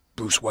I'm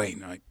Bruce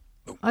Wayne.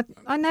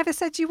 I never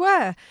said you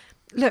were.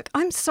 Look,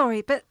 I'm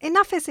sorry, but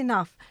enough is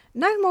enough.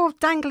 No more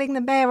dangling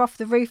the mayor off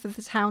the roof of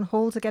the town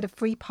hall to get a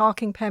free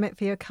parking permit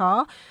for your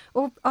car,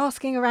 or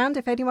asking around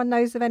if anyone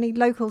knows of any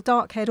local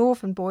dark-haired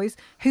orphan boys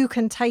who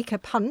can take a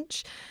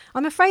punch.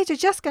 I'm afraid you're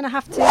just going to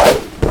have to...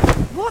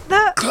 What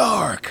the...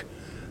 Clark,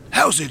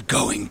 how's it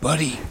going,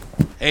 buddy?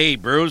 Hey,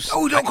 Bruce.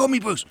 Oh, don't call me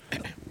Bruce.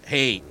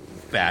 Hey,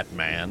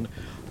 Batman.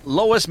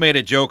 Lois made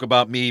a joke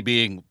about me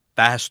being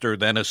faster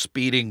than a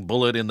speeding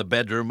bullet in the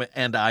bedroom,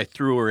 and I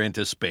threw her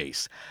into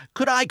space.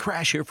 Could I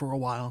crash here for a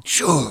while?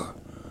 Sure.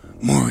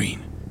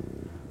 Maureen,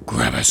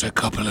 grab us a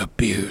couple of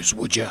beers,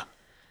 would ya?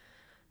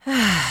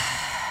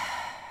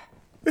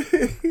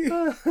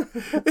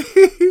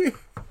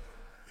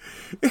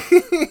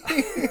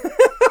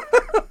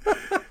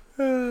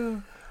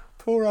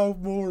 Poor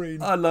old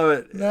Maureen. I love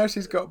it. Now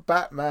she's got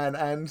Batman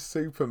and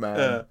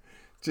Superman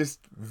just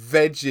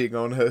vegging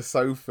on her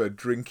sofa,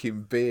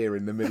 drinking beer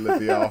in the middle of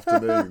the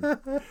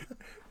afternoon.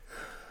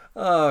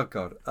 Oh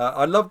God,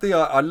 I love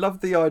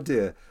the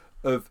idea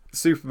of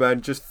Superman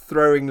just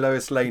throwing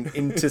Lois Lane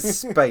into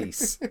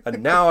space,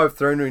 and now I've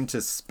thrown her into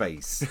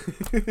space.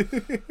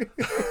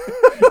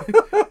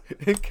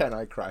 Can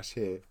I crash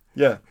here?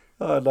 Yeah,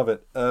 I love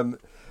it.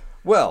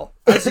 Well,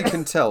 as you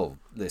can tell,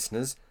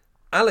 listeners,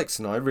 Alex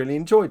and I really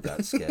enjoyed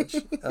that sketch,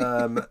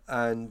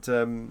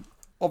 and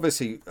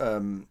obviously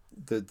the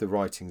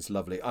writing's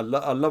lovely. I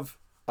love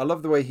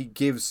the way he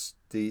gives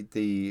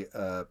the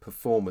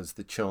performers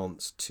the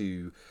chance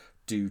to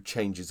do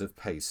changes of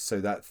pace.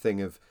 So that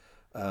thing of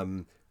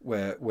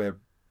where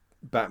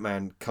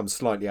Batman comes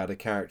slightly out of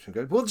character and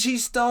goes, "Well, she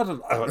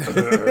startled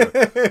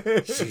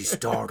she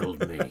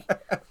startled me."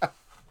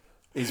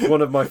 Is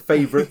one of my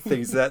favourite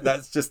things.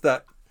 That's just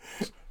that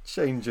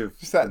change of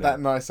just that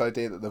nice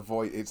idea that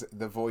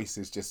the voice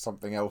is just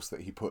something else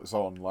that he puts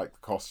on, like the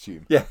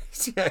costume.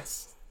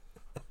 Yes.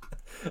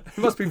 It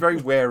must be very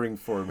wearing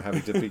for him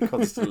having to be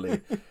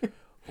constantly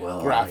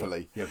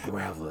gravelly.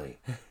 Gravelly.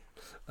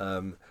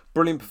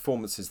 Brilliant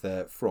performances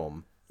there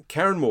from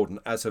Karen Morden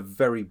as a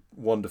very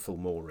wonderful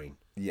Maureen.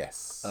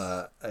 Yes.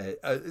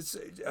 It's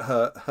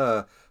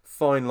her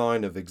fine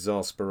line of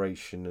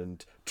exasperation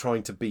and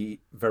trying to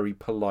be very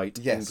polite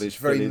English.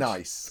 Very village.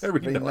 nice.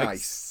 Very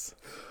nice.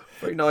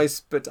 Very nice,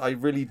 but I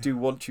really do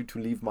want you to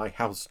leave my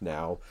house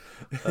now.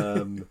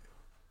 And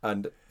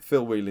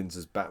Phil Whelans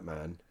as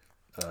Batman.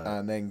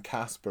 And then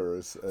Casper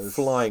as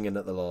flying in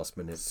at the last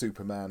minute.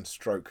 Superman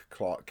stroke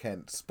Clark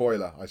Kent.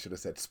 Spoiler, I should have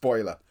said.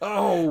 Spoiler.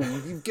 Oh,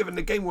 you've given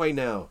the game away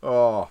now.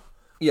 Oh.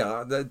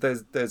 Yeah,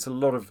 there's a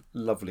lot of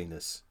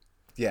loveliness.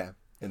 Yeah.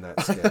 In that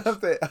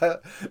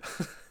sketch.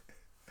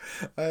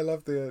 I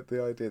love the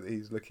idea that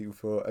he's looking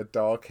for a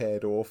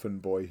dark-haired orphan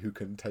boy who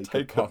can take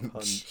a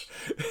punch.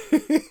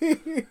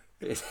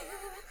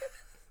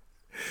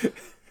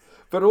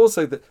 But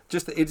also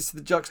it's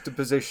the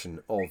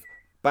juxtaposition of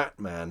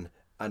Batman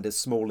and a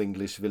small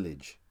English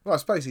village. Well, I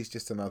suppose he's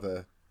just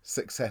another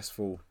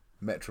successful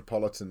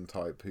metropolitan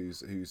type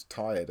who's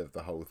tired of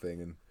the whole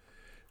thing and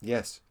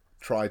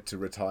tried to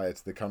retire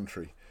to the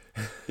country.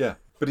 Yeah,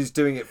 but he's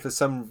doing it for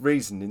some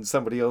reason in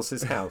somebody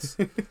else's house.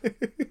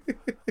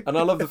 And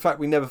I love the fact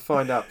we never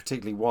find out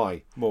particularly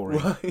why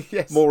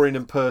Maureen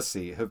and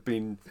Percy have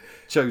been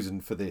chosen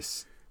for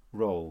this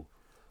role.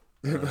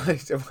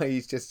 The way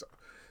he's just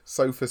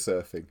sofa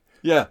surfing.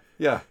 Yeah.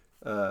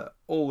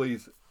 All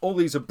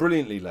these are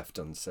brilliantly left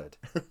unsaid.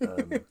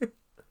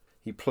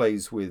 He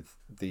plays with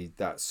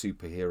that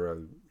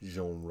superhero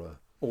genre,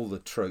 all the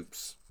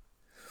tropes.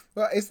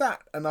 Well, is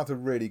that another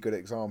really good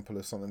example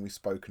of something we've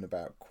spoken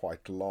about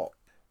quite a lot?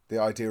 The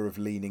idea of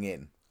leaning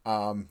in.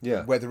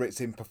 Whether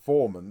it's in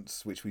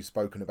performance, which we've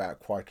spoken about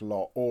quite a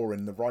lot, or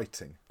in the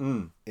writing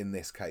in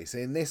this case.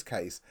 In this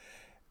case,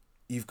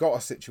 you've got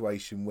a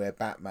situation where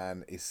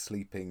Batman is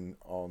sleeping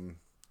on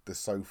the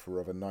sofa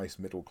of a nice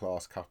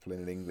middle-class couple in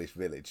an English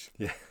village.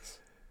 Yes.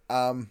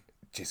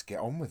 Just get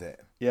on with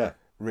it. Yeah.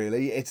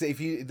 Really, it's if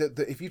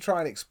you try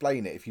and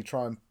explain it, if you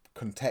try and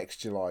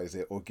contextualize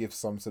it or give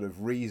some sort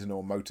of reason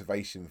or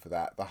motivation for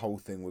that, the whole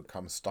thing would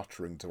come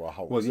stuttering to a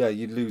halt. Well, yeah,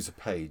 you'd lose a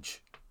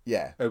page.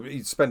 Yeah.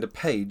 You'd spend a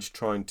page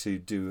trying to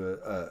do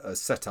a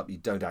setup you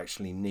don't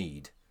actually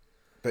need.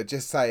 But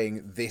just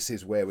saying, this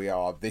is where we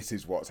are, this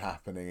is what's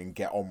happening, and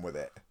get on with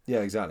it.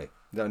 Yeah, exactly.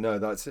 No,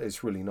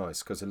 it's really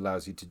nice because it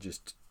allows you to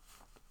just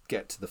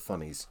get to the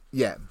funnies.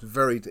 Yeah,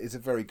 it's a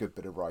very good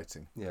bit of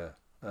writing. Yeah.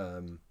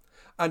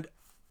 And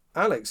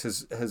Alex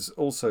has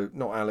also,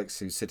 not Alex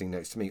who's sitting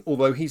next to me,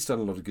 although he's done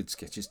a lot of good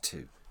sketches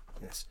too.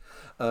 Yes.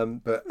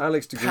 But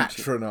Alex DeGucci...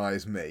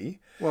 Patronise me.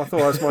 Well, I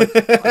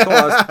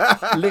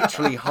thought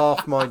literally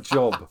half my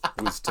job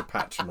was to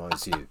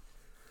patronise you.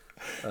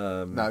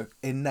 No,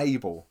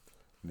 enable,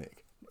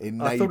 Nick.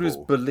 Enable. I thought it was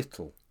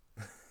belittle.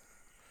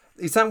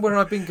 Is that where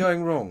I've been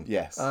going wrong?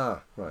 Yes.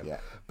 Ah, right. Yeah.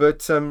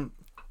 But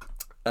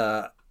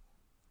Alex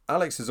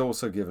DeGucci has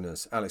also given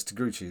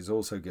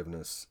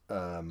us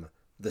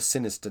the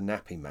Sinister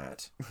Nappy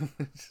Mat.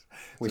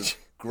 Which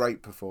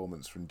great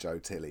performance from Joe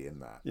Tilley in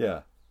that.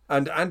 Yeah.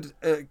 And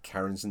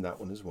Karen's in that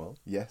one as well.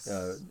 Yes.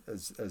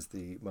 As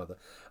the mother.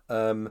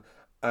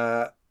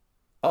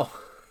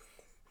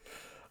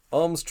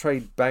 Arms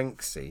Trade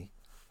Banksy,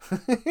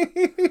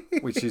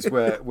 which is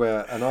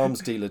where an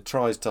arms dealer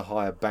tries to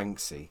hire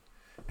Banksy,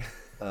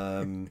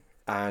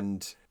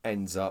 and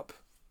ends up.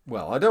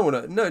 Well, I don't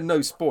want to.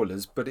 No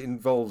spoilers, but it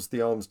involves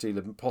the arms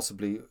dealer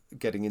possibly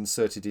getting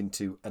inserted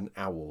into an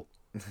owl.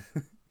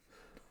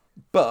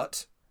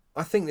 But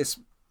I think this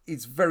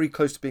is very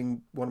close to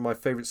being one of my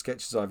favourite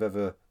sketches I've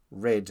ever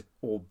read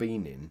or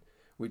been in,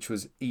 which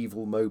was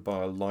Evil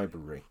Mobile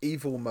Library.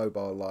 Evil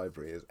Mobile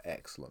Library is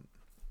excellent.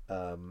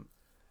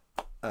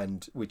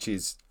 And which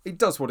is, it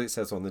does what it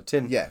says on the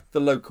tin. Yeah. The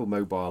local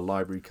mobile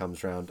library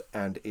comes round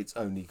and it's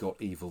only got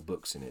evil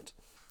books in it.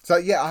 So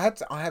yeah, I have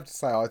to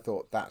say I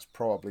thought that's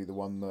probably the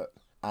one that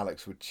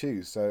Alex would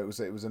choose. So it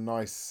was a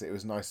nice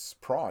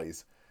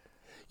surprise.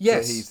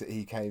 Yes, that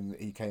he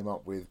came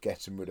up with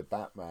Getting Rid of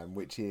Batman,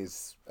 which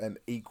is an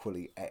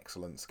equally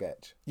excellent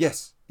sketch.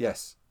 Yes,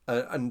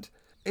 and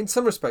in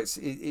some respects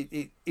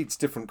it's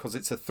different because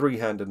it's a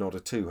three-hander, not a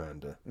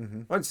two-hander.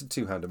 Mm-hmm. Well, it's a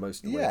two-hander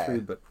most of the way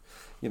through, but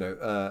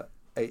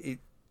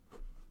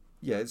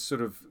it's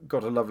sort of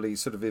got a lovely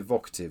sort of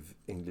evocative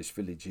English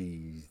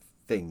villagey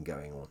thing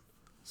going on.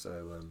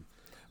 So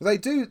they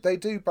do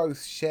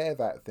both share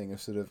that thing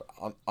of sort of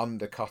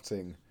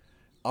undercutting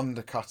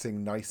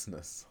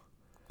niceness.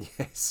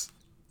 Yes,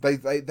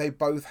 they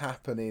both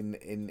happen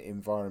in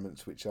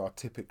environments which are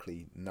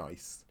typically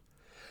nice.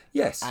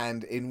 Yes.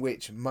 And in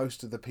which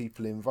most of the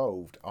people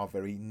involved are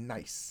very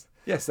nice.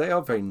 Yes, they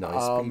are very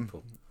nice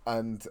people.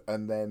 And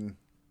then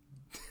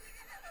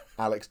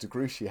Alex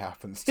DeGruchy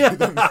happens to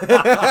them.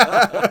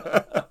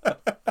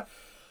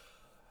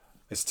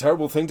 It's a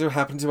terrible thing to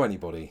happen to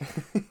anybody.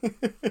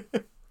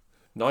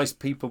 Nice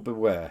people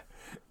beware.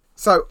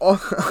 So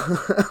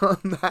on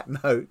that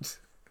note,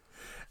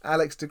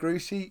 Alex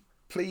DeGruchy,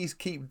 please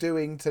keep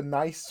doing to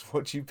Nice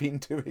what you've been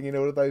doing in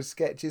all of those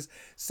sketches.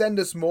 Send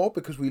us more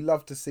because we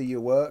love to see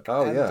your work.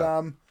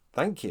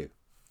 Thank you.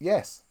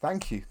 Yes,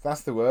 thank you.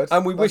 That's the word.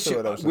 And we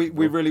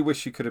really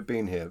wish you could have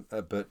been here.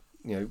 But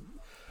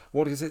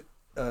what is it?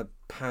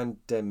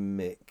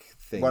 Pandemic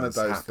things. One of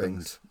those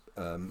happened.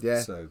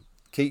 things. So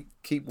keep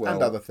well.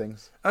 And other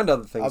things.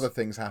 Other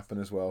things happen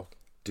as well.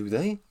 Do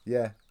they?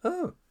 Yeah.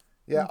 Oh.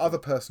 Yeah. Other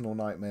personal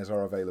nightmares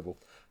are available.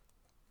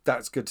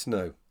 That's good to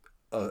know.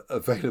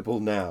 Available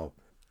now.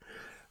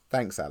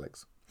 Thanks,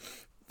 Alex.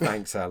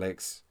 Thanks,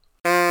 Alex.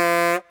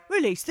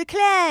 Release the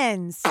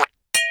clans.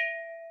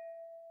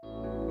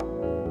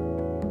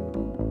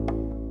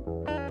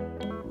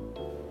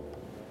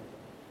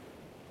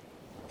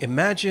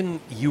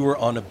 Imagine you are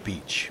on a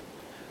beach.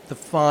 The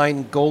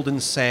fine golden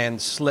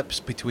sand slips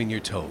between your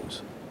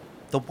toes.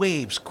 The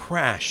waves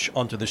crash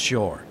onto the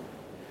shore.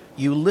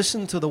 You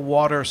listen to the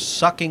water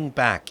sucking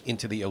back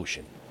into the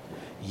ocean.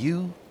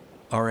 You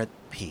are at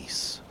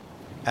peace,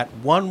 at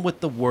one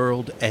with the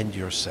world and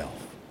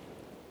yourself.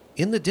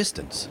 In the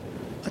distance,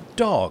 a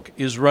dog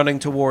is running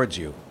towards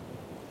you.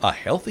 A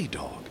healthy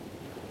dog,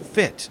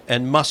 fit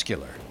and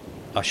muscular,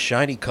 a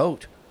shiny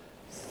coat,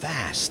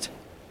 fast.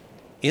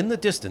 In the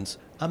distance,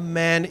 a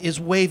man is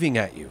waving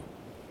at you.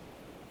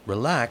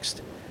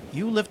 Relaxed,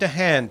 you lift a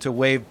hand to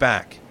wave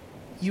back.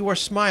 You are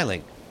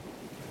smiling.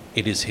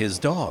 It is his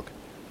dog.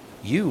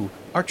 You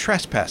are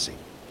trespassing.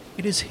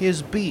 It is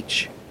his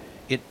beach.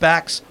 It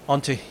backs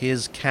onto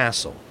his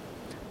castle.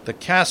 The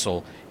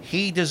castle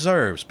he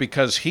deserves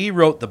because he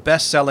wrote the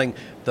best-selling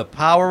The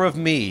Power of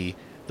Me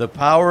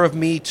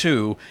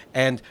Too,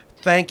 and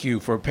Thank You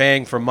for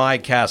Paying for My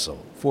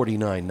Castle,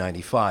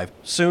 $49.95,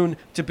 soon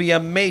to be a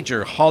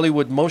major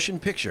Hollywood motion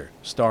picture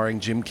starring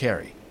Jim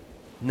Carrey.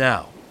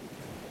 Now,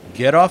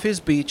 get off his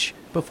beach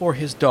before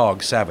his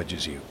dog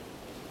savages you.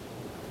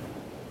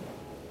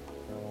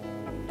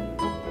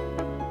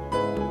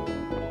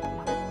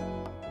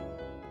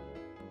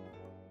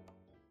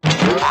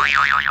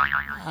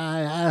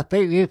 I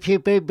think you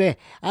should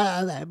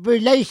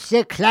release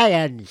the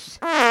clans.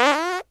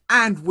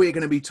 And we're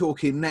going to be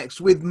talking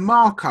next with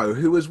Marco,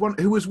 who was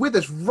with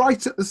us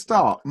right at the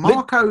start.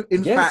 Marco,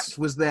 in fact,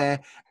 was there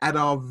at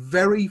our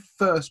very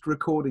first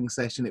recording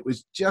session. It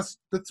was just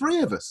the three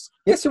of us.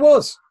 Yes, it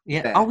was.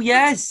 Yeah. There. Oh,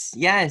 yes.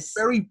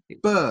 Very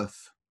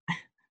birth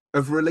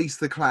of Release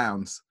the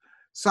Clowns.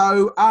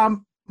 So,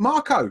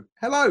 Marco,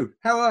 hello.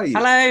 How are you?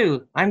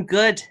 Hello. I'm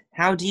good.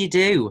 How do you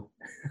do?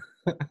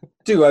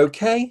 Do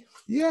okay.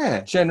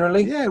 Yeah.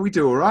 Generally. Yeah, we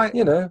do all right.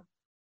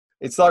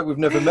 It's like we've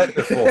never met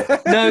before.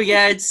 No,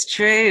 yeah, it's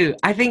true.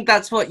 I think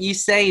that's what you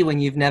say when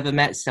you've never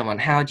met someone.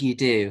 How do you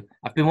do?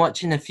 I've been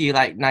watching a few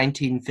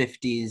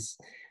 1950s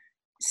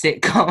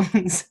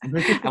sitcoms,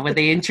 and when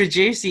they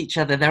introduce each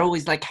other, they're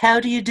always like, "How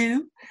do you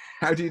do?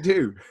 How do you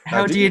do?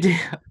 How do you do?"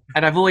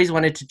 And I've always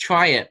wanted to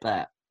try it,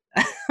 but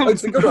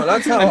it's a good one.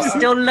 That's how I'm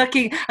still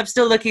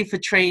looking for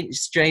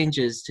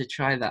strangers to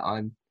try that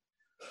on.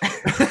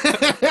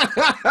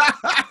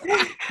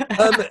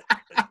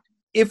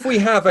 If we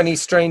have any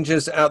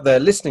strangers out there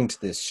listening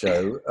to this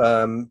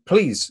show,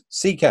 please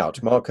seek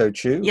out Marco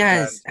Chu.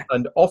 Yes.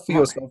 And offer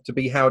yourself to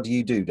be How Do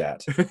You Do,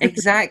 Dad?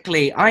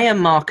 Exactly. I am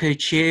Marco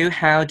Chu.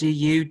 How do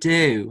you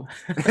do?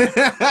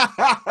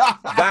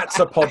 That's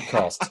a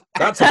podcast.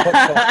 That's a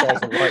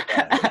podcast right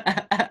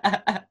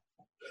there.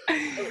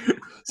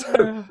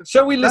 So,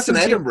 shall we listen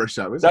That's an to Edinburgh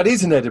show, isn't it? That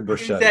is an Edinburgh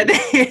show. That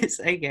is.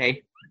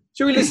 Okay.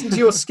 Shall we listen to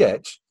your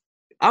sketch?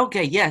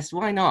 Okay, yes.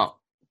 Why not?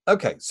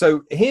 Okay,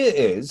 so here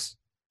is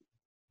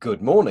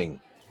Good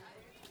Morning.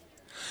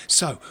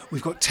 So,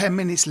 we've got 10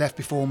 minutes left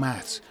before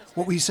maths.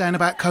 What were you saying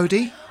about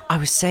Cody? I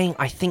was saying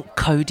I think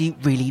Cody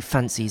really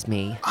fancies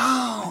me.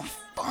 Oh,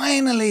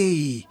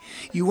 finally!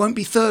 You won't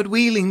be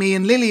third-wheeling me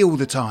and Lily all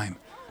the time.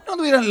 Not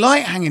that we don't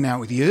like hanging out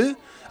with you.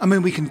 I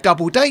mean, we can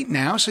double date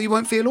now, so you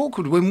won't feel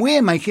awkward when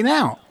we're making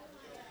out.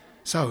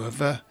 So,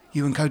 have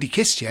you and Cody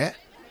kissed yet?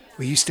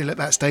 Were you still at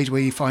that stage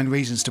where you find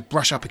reasons to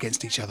brush up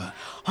against each other?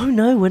 Oh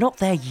no, we're not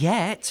there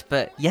yet,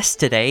 but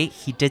yesterday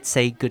he did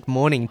say good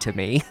morning to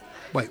me.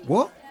 Wait,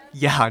 what?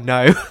 Yeah, I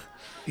know.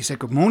 He said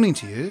good morning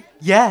to you?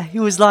 Yeah, he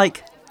was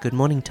like, good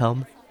morning,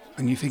 Tom.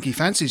 And you think he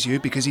fancies you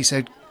because he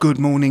said good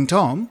morning,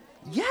 Tom?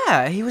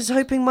 Yeah, he was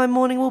hoping my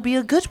morning will be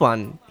a good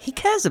one. He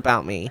cares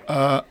about me.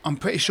 I'm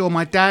pretty sure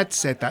my dad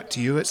said that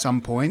to you at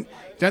some point.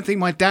 You don't think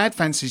my dad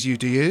fancies you,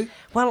 do you?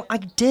 Well, I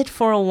did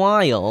for a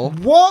while.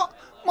 What?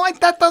 My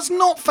dad does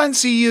not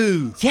fancy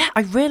you. Yeah,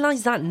 I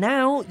realise that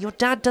now. Your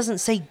dad doesn't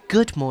say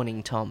good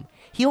morning, Tom.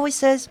 He always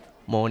says,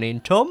 morning,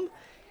 Tom.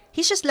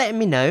 He's just letting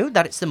me know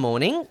that it's the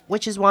morning,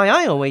 which is why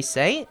I always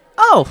say,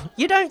 oh,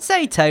 you don't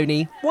say,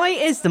 Tony. Why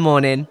it is the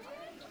morning?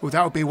 Well,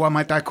 that would be why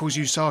my dad calls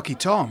you Sarky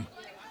Tom.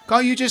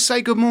 Can't you just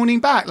say good morning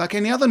back like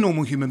any other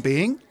normal human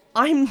being?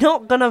 I'm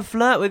not gonna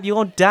flirt with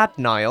your dad,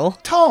 Niall.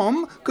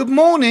 Tom, good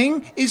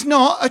morning is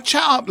not a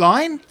chat-up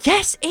line.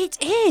 Yes, it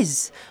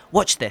is.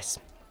 Watch this.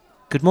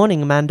 Good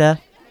morning, Amanda.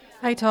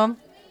 Hey, Tom.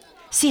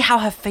 See how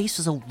her face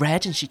was all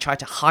red and she tried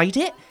to hide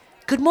it?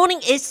 Good morning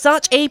is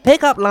such a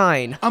pickup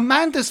line.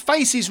 Amanda's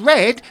face is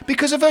red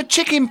because of her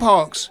chicken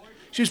pox.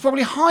 She was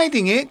probably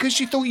hiding it because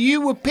she thought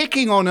you were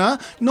picking on her,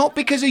 not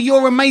because of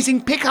your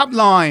amazing pickup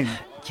line.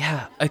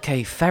 Yeah,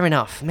 okay, fair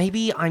enough.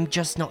 Maybe I'm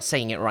just not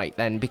saying it right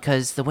then,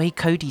 because the way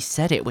Cody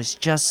said it was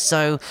just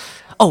so...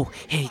 Oh,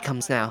 here he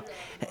comes now.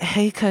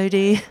 Hey,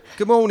 Cody.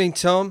 Good morning,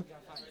 Tom.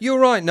 You all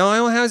right,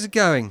 Niall? How's it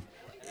going?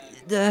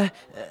 Tom,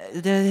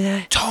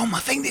 I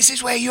think this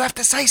is where you have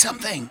to say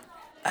something.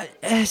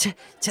 Yes,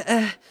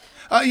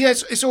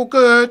 it's all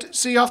good.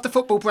 See you after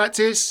football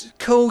practice.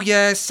 Cool,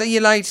 yeah. See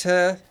you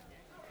later.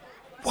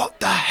 What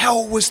the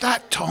hell was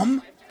that,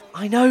 Tom?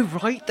 I know,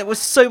 right? There was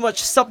so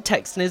much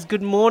subtext in his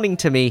good morning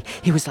to me.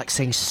 He was like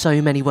saying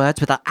so many words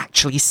without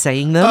actually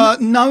saying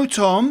them. No,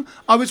 Tom.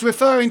 I was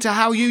referring to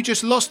how you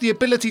just lost the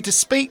ability to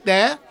speak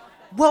there.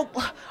 Well,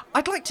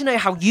 I'd like to know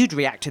how you'd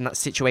react in that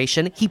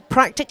situation. He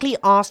practically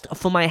asked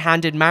for my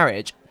hand in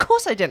marriage. Of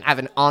course I didn't have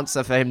an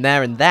answer for him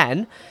there and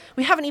then.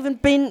 We haven't even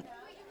been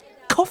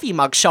coffee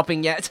mug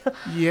shopping yet.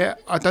 Yeah,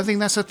 I don't think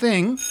that's a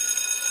thing.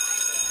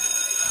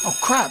 Oh,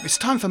 crap, it's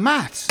time for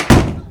maths.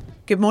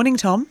 Good morning,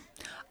 Tom.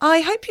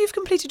 I hope you've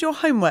completed your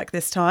homework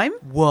this time.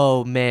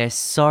 Whoa, miss,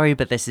 sorry,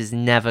 but this is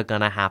never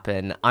gonna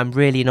happen. I'm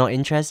really not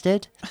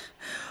interested.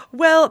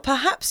 Well,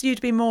 perhaps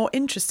you'd be more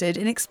interested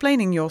in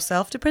explaining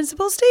yourself to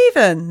Principal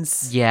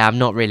Stevens. Yeah, I'm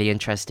not really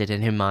interested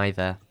in him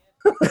either.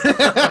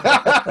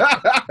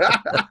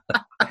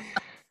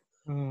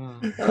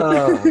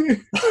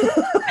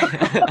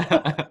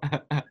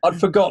 I'd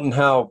forgotten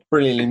how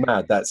brilliantly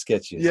mad that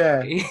sketch is.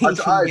 Yeah.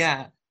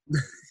 Yeah.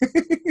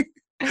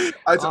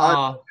 I don't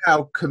know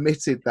how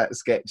committed that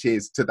sketch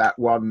is to that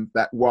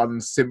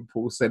one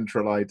simple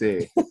central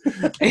idea.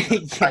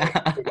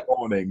 Yeah. Good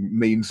morning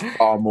means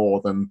far more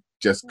than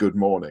just good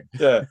morning.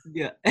 Yeah.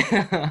 Yeah.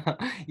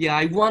 Yeah,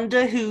 I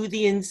wonder who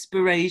the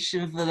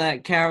inspiration for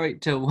that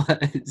character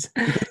was.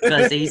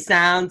 Because he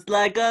sounds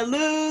like a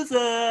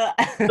loser.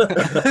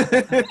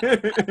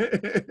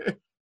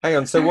 Hang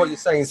on, so what you're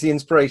saying is the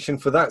inspiration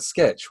for that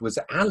sketch was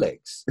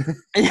Alex?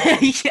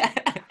 Yeah.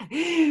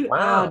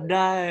 Wow. Oh,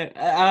 no.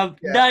 Yeah,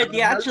 No,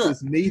 the actual...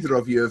 notice neither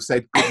of you have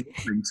said good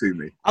morning to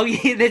me. Oh,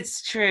 yeah,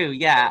 that's true.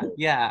 Yeah,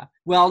 yeah.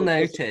 Well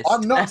noticed.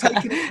 I'm not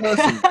taking it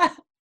personally.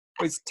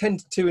 It's 10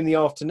 to 2 in the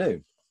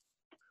afternoon.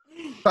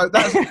 So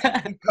that's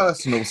a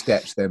personal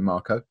sketch then,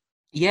 Marco.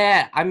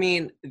 Yeah, I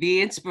mean,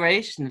 the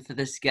inspiration for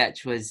this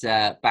sketch was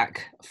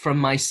back from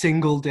my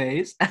single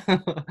days.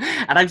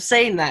 And I'm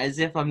saying that as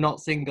if I'm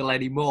not single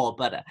anymore,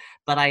 but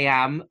I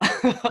am.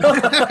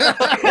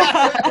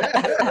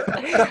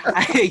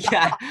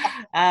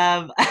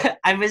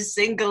 I was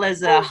single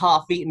as a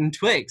half-eaten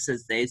Twix,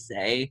 as they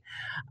say.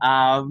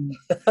 So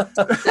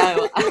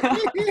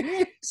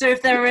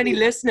if there are any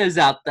listeners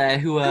out there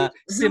who are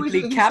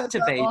simply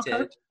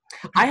captivated,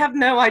 I have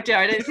no idea.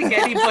 I don't think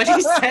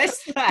anybody says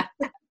that.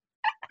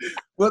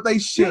 Well, they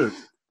should.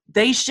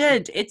 They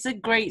should. It's a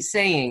great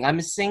saying. I'm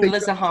as single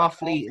as a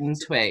half-eaten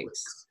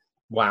Twix.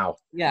 Wow.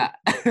 Yeah.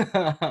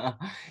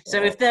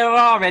 So if there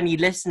are any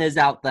listeners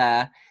out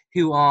there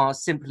who are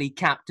simply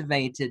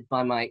captivated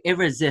by my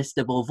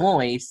irresistible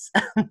voice,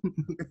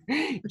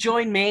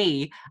 join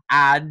me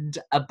and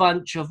a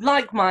bunch of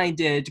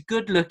like-minded,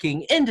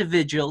 good-looking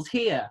individuals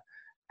here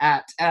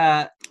at...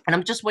 and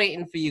I'm just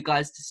waiting for you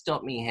guys to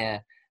stop me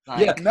here.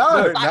 Like,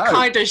 yeah,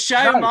 kind of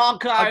show,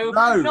 Marco.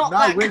 Not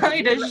that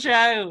kind of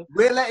show.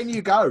 We're letting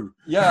you go.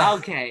 Yeah.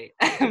 Okay.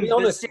 To be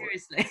honest,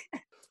 seriously.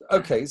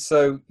 Okay,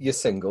 so you're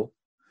single.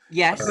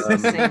 Yes,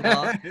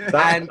 single.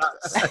 And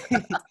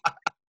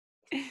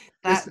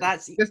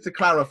that's just to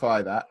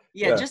clarify that.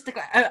 Yeah. Just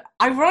to,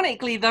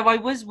 ironically, though, I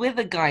was with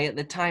a guy at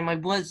the time I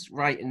was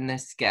writing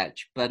this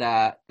sketch, but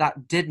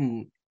that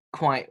didn't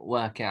quite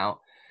work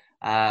out.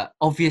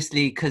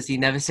 Obviously, because he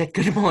never said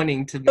good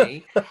morning to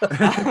me.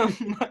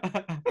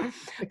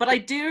 But I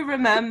do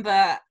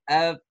remember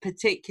a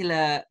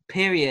particular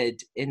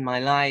period in my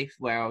life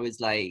where I was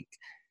like,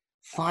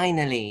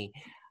 finally,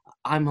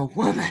 I'm a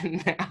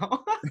woman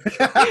now.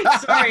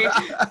 Sorry.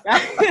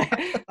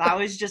 That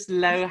was just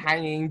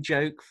low-hanging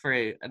joke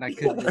fruit, and I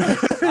couldn't.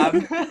 No.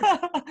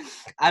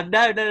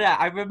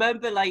 I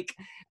remember, like,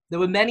 there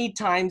were many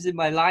times in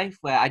my life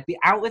where I'd be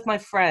out with my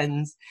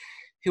friends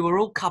who were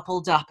all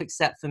coupled up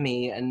except for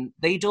me, and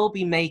they'd all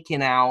be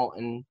making out,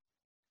 and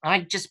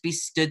I'd just be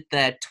stood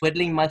there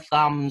twiddling my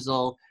thumbs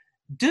or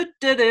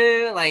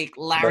do-do-do, like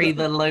Larry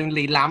the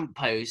Lonely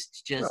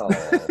Lamppost, just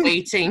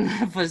waiting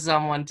for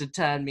someone to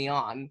turn me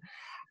on.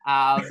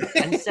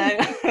 And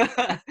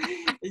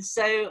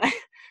so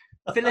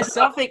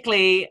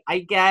philosophically, I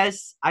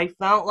guess I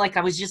felt like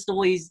I was just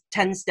always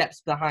 10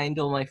 steps behind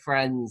all my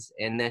friends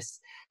in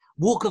this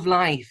walk of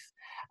life.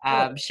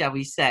 shall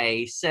we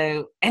say.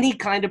 So any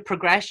kind of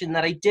progression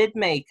that I did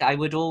make, I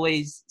would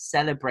always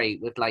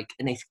celebrate with like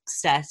an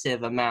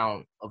excessive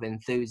amount of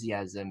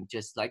enthusiasm.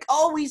 Just like,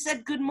 oh, he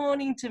said good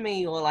morning to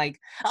me, or like,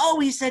 oh,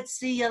 he said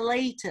see you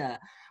later.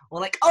 Or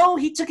like, oh,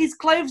 he took his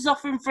clothes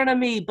off in front of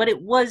me, but it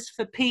was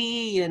for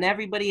PE and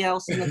everybody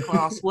else in the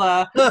class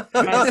were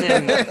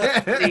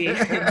presently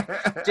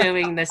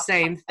doing the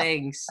same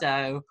thing.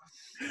 So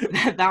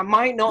that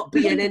might not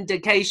be an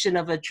indication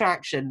of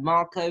attraction.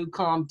 Marco,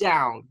 calm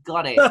down.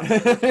 Got it.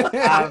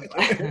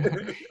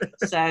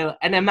 So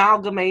an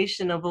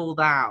amalgamation of all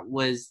that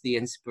was the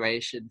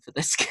inspiration for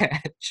the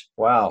sketch.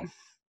 Wow.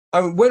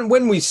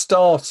 When we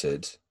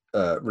started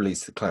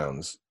Release the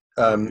Clowns,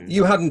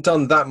 you hadn't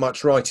done that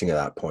much writing at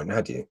that point,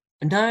 had you?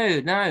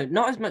 No,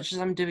 not as much as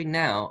I'm doing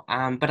now.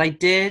 But I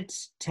did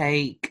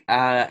take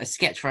a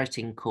sketch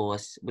writing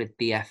course with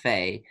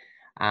BFA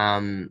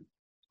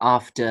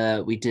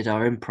after we did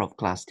our improv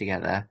class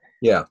together.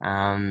 Yeah.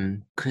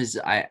 Because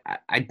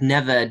I'd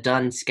never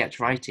done sketch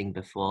writing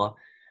before,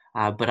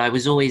 but I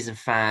was always a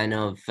fan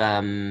of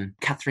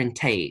Catherine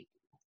Tate.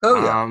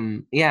 Oh, yeah.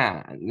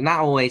 Yeah, and that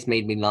always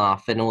made me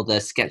laugh, and all the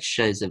sketch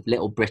shows of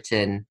Little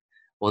Britain,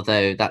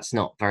 although that's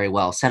not very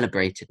well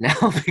celebrated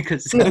now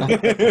because of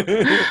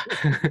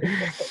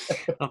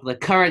the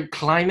current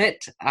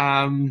climate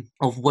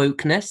of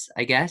wokeness,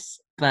 I guess.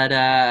 But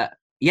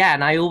yeah,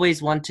 and I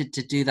always wanted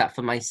to do that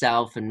for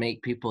myself and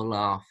make people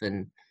laugh,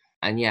 and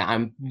yeah,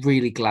 I'm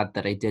really glad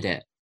that I did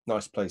it.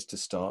 Nice place to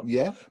start.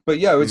 Yeah. But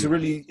yeah, it was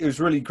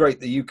really great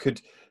that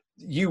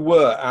you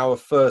were our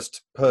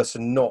first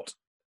person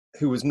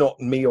who was not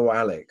me or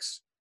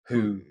Alex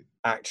who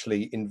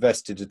actually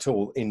invested at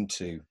all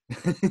into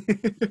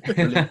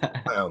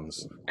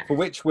Clowns, for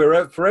which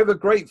we're forever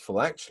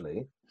grateful,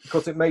 actually,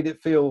 because it made it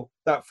feel,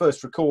 that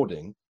first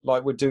recording,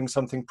 like we're doing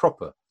something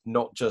proper,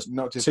 not just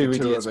two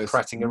idiots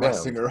prattling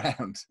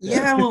around.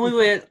 Yeah,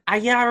 well,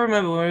 I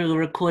remember when we were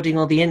recording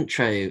all the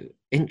intros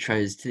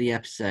to the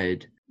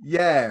episode.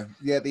 Yeah,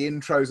 the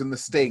intros and the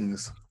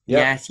stings.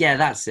 Yes, yeah,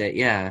 that's it,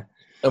 yeah.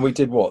 And we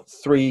did what,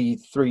 three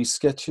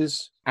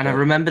sketches? And I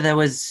remember there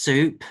was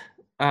soup.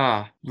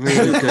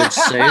 Really good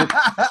soup.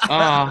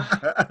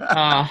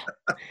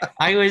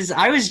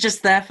 I was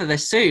just there for the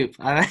soup.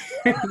 I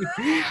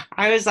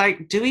was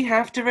like, do we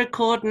have to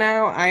record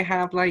now? I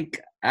have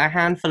like a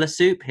handful of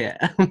soup here.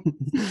 A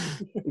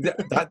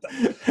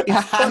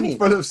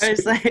handful of soup.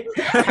 It's like,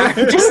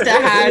 just a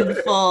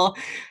handful.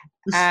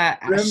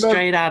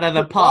 Straight out of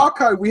the pot.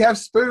 Marco, we have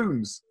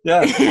spoons.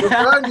 Yeah. You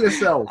burned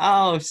yourself.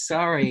 Oh,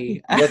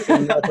 sorry. Yet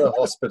another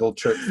hospital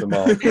trip for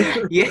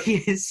Marco. Yeah,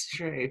 it's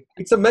true.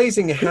 It's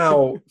amazing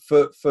how,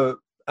 for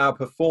our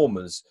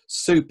performers,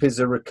 soup is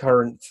a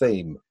recurrent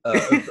theme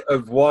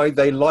of why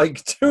they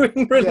like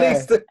doing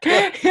Release the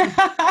Clowns.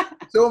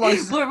 It's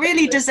almost, but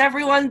really, does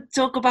everyone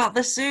talk about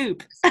the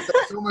soup?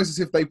 It's almost as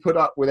if they put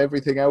up with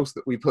everything else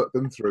that we put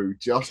them through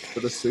just for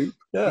the soup.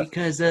 Yeah.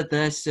 Because of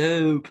the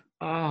soup.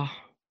 Oh.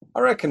 I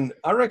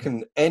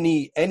reckon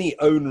any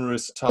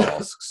onerous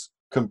tasks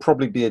can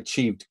probably be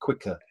achieved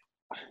quicker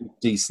with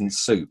decent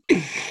soup.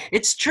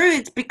 It's true.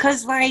 It's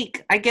because,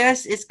 like, I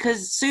guess it's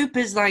because soup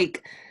is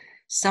like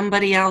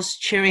somebody else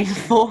cheering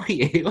for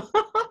you.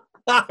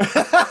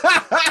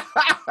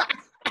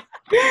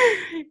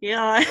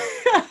 Yeah.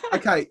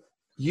 Okay,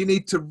 you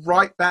need to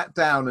write that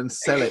down and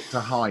sell it to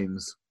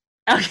Heinz.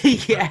 Okay,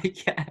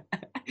 yeah.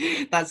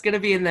 That's gonna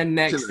be in the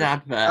next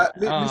advert.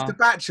 Mr.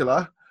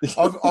 Bachelor,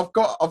 I've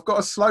got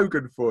a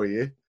slogan for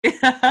you.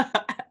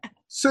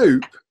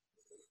 Soup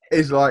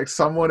is like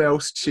someone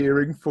else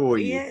cheering for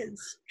you. Yeah,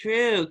 it's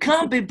true.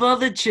 Can't be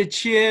bothered to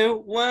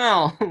chew.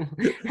 Well,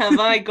 have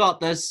I got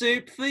the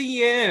soup for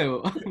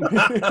you?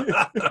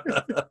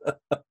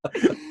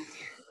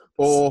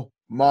 Or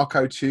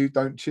Marco Chew,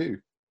 don't chew.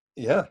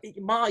 Yeah.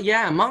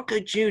 Marco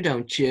Chew,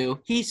 don't chew.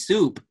 He's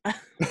soup.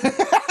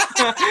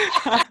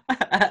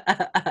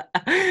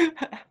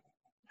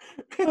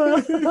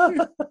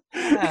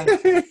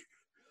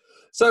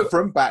 So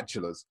from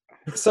Bachelors.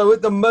 So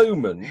at the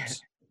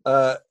moment,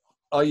 are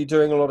you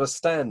doing a lot of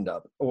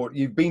stand-up, or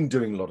you've been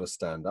doing a lot of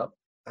stand-up?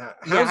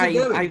 How's it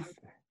going?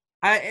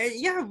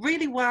 Yeah,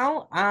 really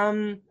well.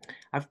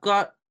 I've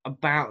got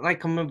about,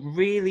 like, I'm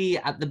really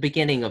at the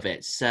beginning of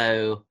it,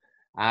 so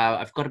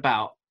I've got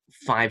about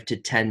 5 to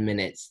 10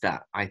 minutes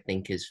that I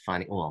think is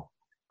funny. Well,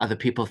 other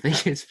people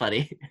think it's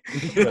funny.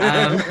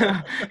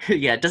 Yeah,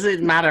 it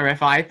doesn't matter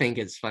if I think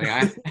it's funny.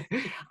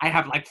 I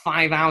have like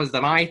 5 hours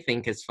that I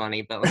think is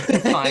funny, but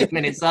like 5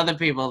 minutes other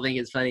people think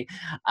it's funny.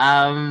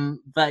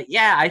 But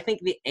yeah, I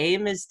think the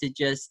aim is to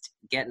just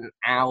get an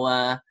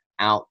hour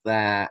out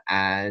there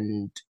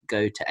and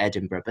go to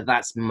Edinburgh, but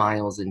that's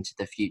miles into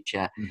the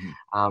future.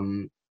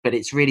 Mm-hmm. But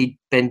it's really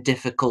been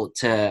difficult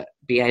to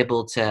be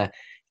able to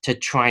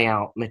try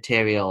out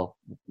material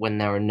when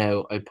there are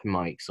no open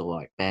mics, or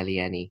like barely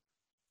any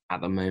at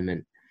the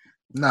moment.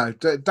 No,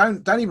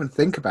 don't even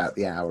think about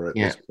the hour at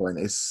this point.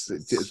 It's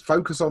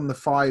focus on the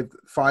 5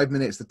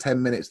 minutes, the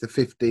 10 minutes, the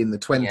 15, the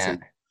 20. Yeah.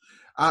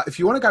 If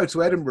you want to go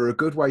to Edinburgh, a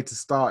good way to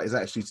start is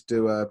actually to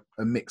do a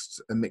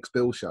mixed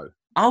bill show.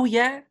 Oh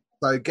yeah.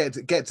 So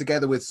get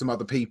together with some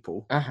other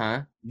people.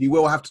 Uh-huh. You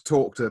will have to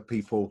talk to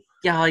people.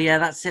 Yeah, oh yeah,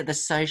 that's it. The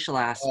social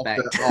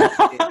aspect.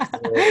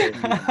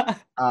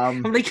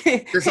 I'm like,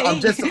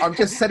 I'm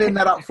just setting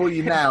that up for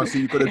you now, so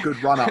you've got a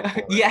good run up. For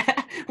it.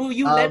 Yeah. Will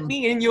you let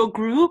me in your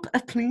group,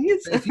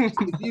 please? if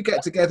you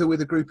get together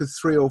with a group of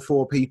 3 or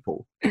 4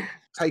 people,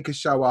 take a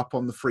show up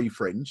on the free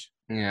fringe.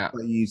 Yeah.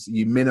 So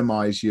you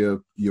minimise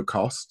your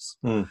costs.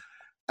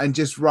 And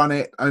just run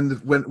it.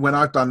 And when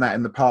I've done that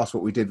in the past,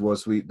 what we did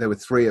was there were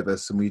 3 of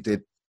us, and we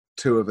did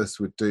 2 of us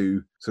would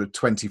do sort of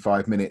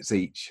 25 minutes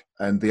each,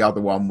 and the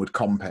other one would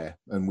compare,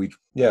 and we'd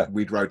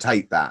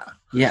rotate that.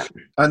 Yeah.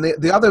 And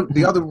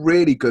the other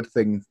really good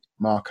thing,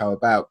 Marco,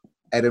 about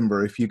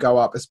Edinburgh, if you go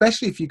up,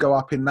 especially if you go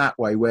up in that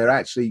way, where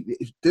actually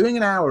doing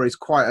an hour is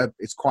quite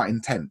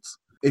intense.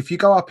 If you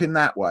go up in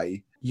that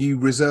way, you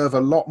reserve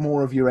a lot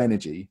more of your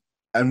energy,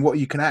 and what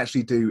you can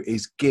actually do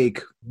is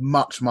gig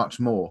much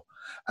more.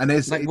 And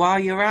there's while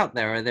you're out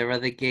there, are there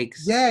other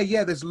gigs?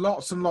 Yeah. There's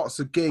lots and lots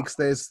of gigs.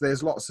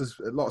 There's lots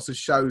of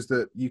shows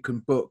that you can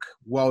book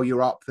while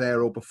you're up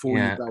there or before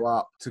you go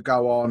up, to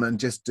go on and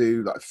just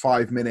do like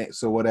 5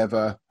 minutes or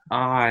whatever.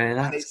 Oh,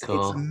 that's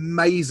cool. It's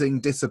amazing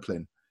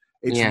discipline.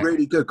 It's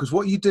really good, because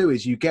what you do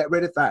is you get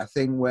rid of that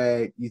thing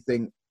where you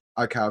think,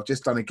 okay, I've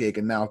just done a gig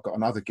and now I've got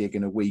another gig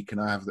in a week,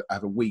 and I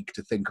have a week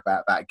to think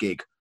about that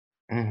gig.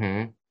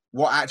 Mm-hmm.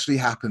 What actually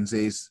happens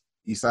is,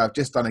 you say, I've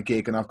just done a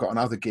gig and I've got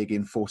another gig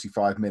in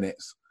 45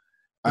 minutes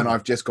and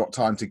I've just got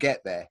time to get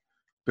there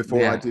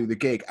before I do the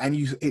gig. And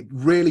it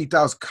really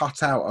does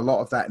cut out a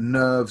lot of that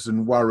nerves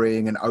and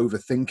worrying and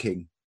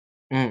overthinking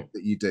that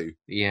you do.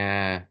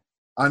 Yeah.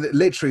 And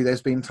literally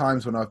there's been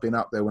times when I've been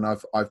up there when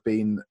I've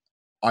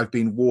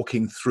been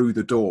walking through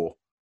the door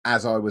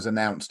as I was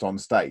announced on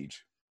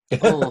stage.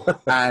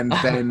 And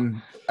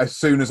then as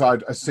soon as I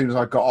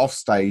got off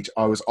stage,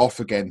 I was off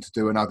again to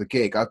do another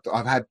gig.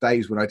 I've had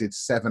days when I did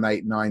 7,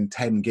 8, 9,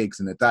 10 gigs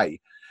in a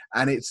day,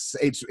 and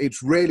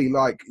it's really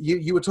like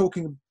you were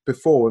talking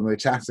before when we were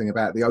chatting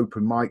about the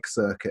open mic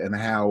circuit and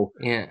how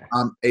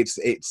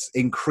it's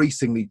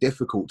increasingly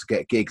difficult to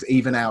get gigs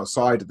even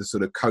outside of the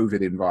sort of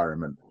COVID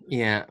environment.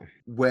 Yeah,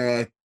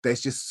 where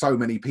there's just so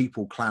many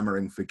people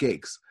clamoring for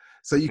gigs.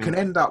 So you can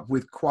end up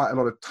with quite a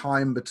lot of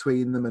time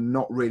between them and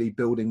not really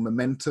building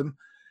momentum.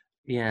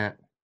 Yeah.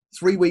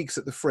 3 weeks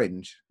at the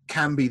Fringe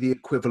can be the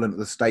equivalent of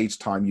the stage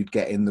time you'd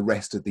get in the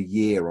rest of the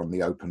year on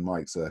the open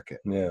mic circuit.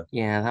 Yeah.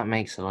 Yeah, that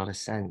makes a lot of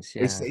sense.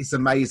 Yeah. It's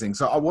amazing.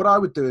 So what I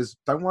would do is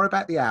don't worry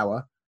about the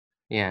hour.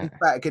 Yeah. Think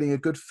about getting a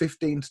good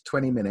 15 to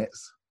 20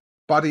 minutes,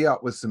 buddy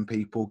up with some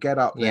people, get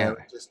up there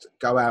and just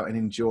go out and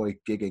enjoy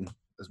gigging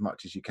as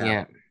much as you can.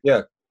 Yeah.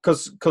 Yeah.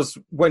 Because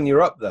when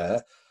you're up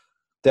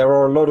there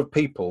are a lot of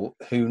people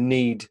who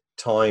need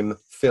time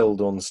filled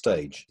on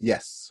stage.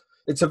 Yes.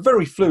 It's a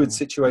very fluid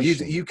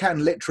situation. You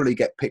can literally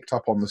get picked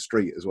up on the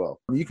street as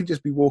well. You can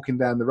just be walking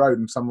down the road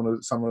and someone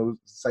will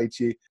say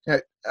to you,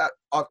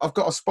 I've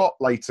got a spot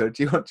later.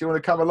 Do you want to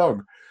come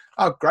along?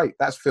 Oh, great.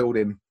 That's filled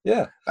in.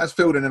 Yeah. That's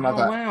filled in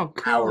another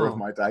hour of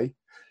my day.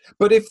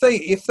 But if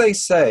they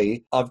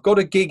say, I've got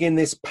a gig in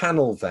this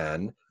panel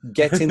van,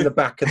 get in the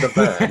back of the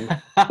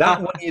van, that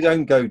one you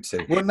don't go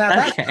to. Well, now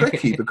that's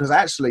tricky, because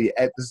actually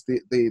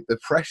the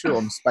pressure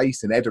on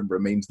space in Edinburgh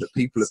means that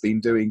people have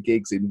been doing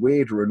gigs in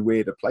weirder and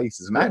weirder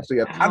places, and actually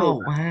a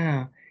panel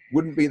van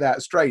wouldn't be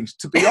that strange.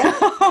 To be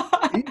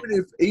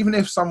honest, even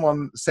if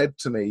someone said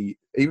to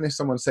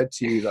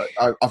you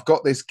that I've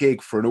got this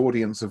gig for an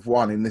audience of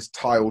 1 in this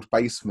tiled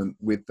basement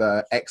with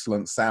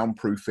excellent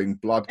soundproofing,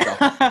 blood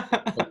guts on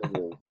the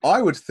wall, I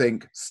would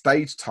think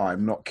stage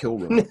time, not kill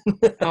room.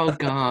 Oh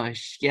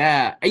gosh,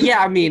 yeah.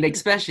 I mean,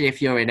 especially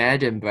if you're in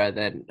Edinburgh,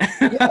 then.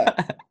 Yeah.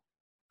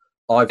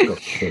 I've got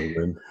a kill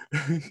room.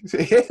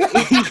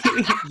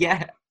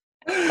 Yeah.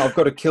 I've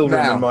got a kill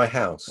room in my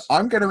house.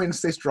 I'm going to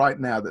insist right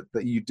now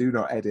that you do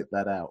not edit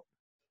that out.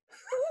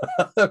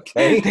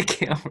 Okay. The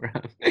kill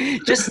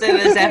room. Just so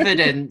there's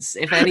evidence,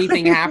 if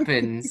anything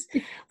happens,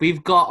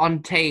 we've got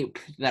on tape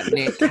that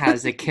Nick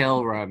has a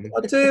kill room.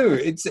 I do.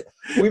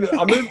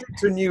 I moved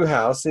into a new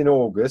house in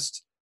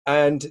August,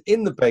 and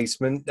in the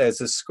basement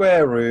there's a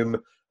square room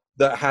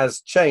that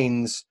has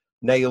chains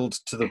nailed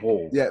to the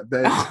wall. Yeah.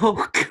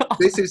 Oh God.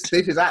 This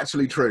is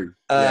actually true.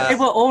 They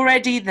were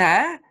already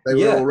there. They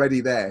were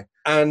already there.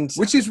 And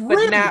which is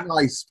really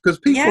nice, because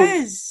people.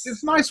 Yes.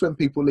 It's nice when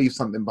people leave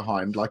something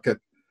behind, like a.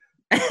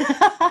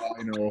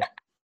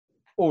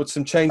 or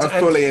some chains.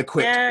 Fully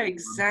equipped. Yeah,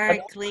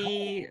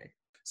 exactly.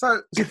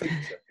 So,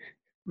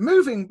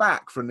 moving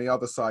back from the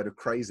other side of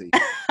crazy.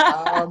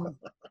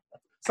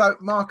 So,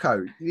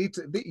 Marco,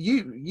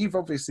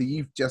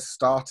 you've just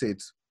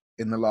started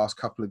in the last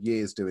couple of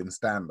years doing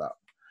stand-up.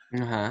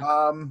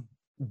 Uh-huh.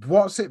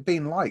 What's it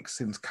been like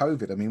since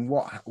COVID? I mean,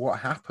 what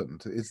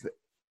happened? Is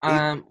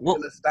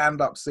the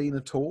stand-up scene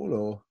at all,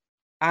 or?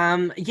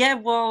 Yeah,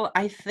 well,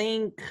 I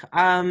think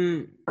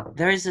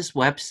there is this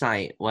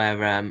website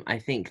where I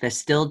think they're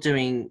still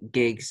doing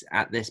gigs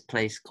at this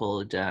place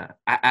called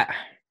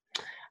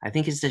I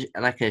think it's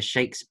like a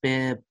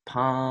Shakespeare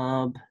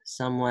pub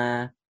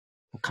somewhere.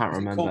 I can't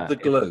remember. Called the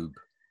Globe.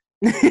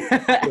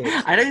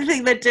 I don't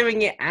think they're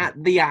doing it at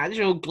the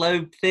actual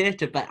Globe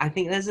Theatre, but I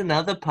think there's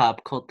another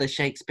pub called the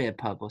Shakespeare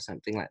Pub or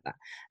something like that.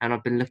 And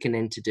I've been looking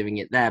into doing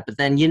it there. But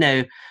then,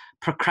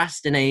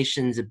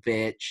 procrastination's a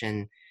bitch,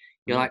 and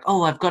you're like,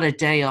 oh, I've got a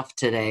day off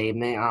today.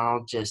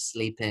 I'll just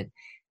sleep in.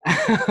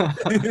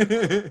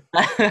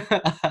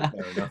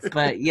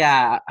 But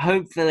yeah,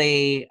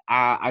 hopefully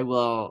I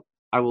will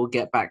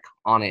get back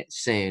on it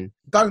soon.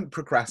 Don't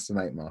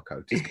procrastinate,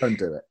 Marco. Just go and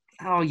do it.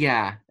 Oh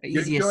yeah,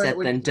 easier said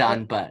than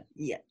done, but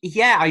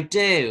yeah, I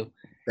do.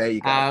 There you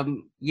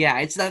go. Yeah,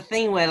 it's that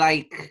thing where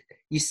like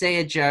you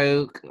say a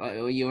joke,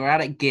 or you're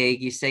at a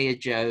gig, you say a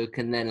joke,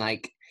 and then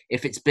like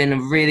if it's been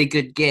a really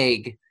good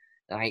gig,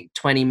 like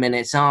 20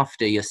 minutes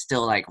after, you're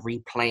still like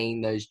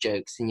replaying those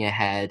jokes in your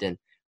head and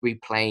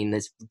replaying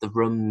the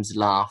room's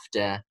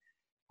laughter.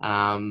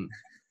 But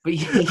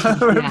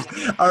yeah.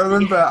 I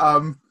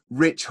remember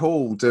Rich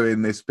Hall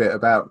doing this bit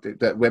about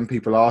that when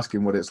people ask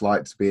him what it's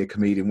like to be a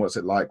comedian, what's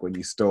it like when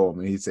you storm?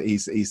 And he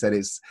said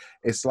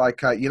it's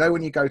like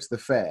when you go to the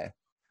fair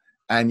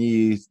and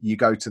you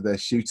go to the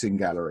shooting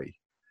gallery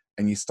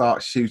and you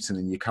start shooting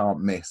and you can't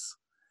miss,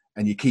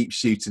 and you keep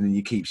shooting and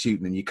you keep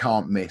shooting and you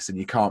can't miss and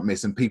you can't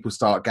miss, and people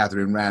start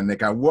gathering around and they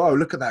go, whoa,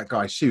 look at that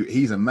guy shoot,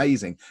 he's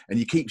amazing. And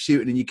you keep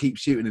shooting and you keep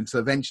shooting until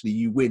eventually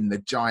you win the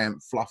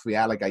giant fluffy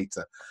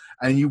alligator.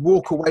 And you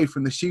walk away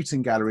from the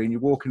shooting gallery and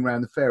you're walking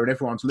around the fair and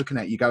everyone's looking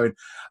at you going,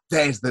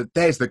 there's the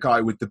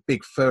guy with the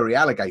big furry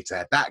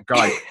alligator. That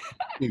guy,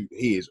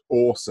 he is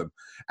awesome.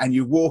 And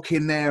you walk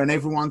in there and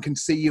everyone can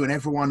see you and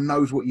everyone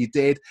knows what you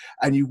did.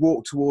 And you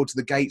walk towards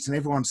the gates and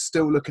everyone's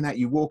still looking at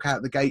you. Walk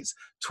out the gates,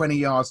 20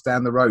 yards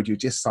down the road, you're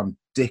just some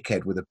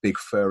dickhead with a big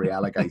furry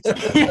alligator.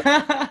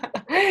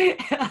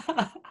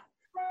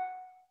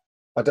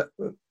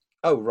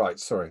 Oh, right,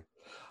 sorry.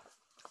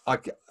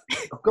 I've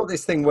got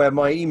this thing where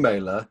my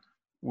emailer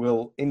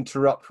will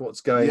interrupt what's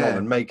going on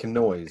and make a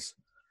noise.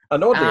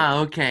 And oddly,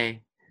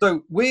 okay.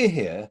 So we're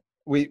here.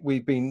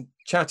 We've been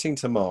chatting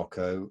to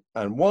Marco,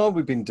 and while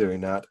we've been doing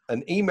that,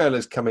 an email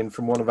has come in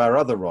from one of our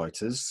other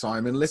writers,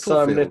 Simon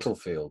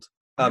Littlefield,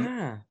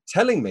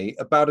 telling me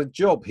about a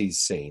job he's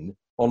seen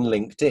on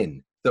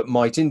LinkedIn that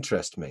might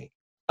interest me.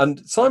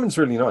 And Simon's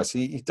really nice.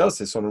 He does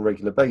this on a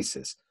regular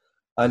basis.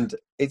 And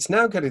it's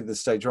now getting to the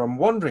stage where I'm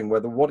wondering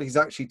whether what he's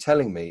actually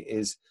telling me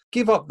is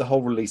give up the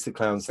whole Release the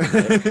Clowns thing.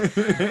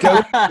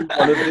 Go to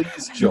one of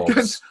these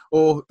jobs.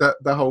 Or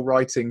the whole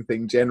writing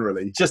thing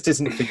generally. Just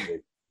isn't for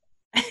you.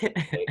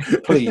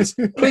 Please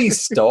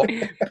stop.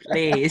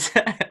 Please.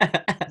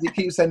 You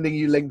keep sending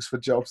you links for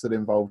jobs that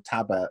involve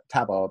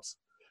tabards.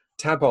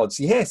 Tabards,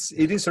 yes.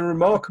 It is a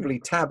remarkably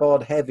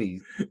tabard-heavy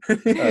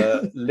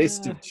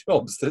list of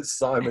jobs that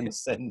Simon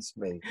sends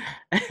me.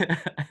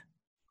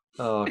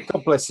 Oh,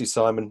 God bless you,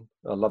 Simon.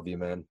 I love you,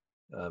 man.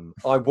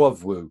 I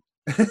love woo.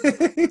 Do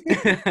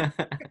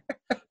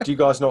you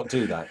guys not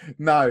do that?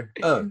 No.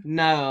 Oh.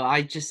 No,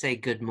 I just say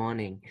good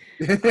morning.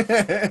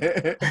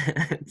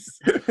 That's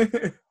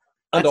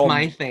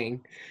my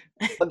thing.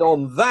 And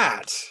on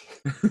that,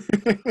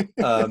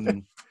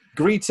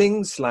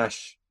 greetings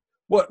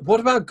 / what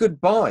about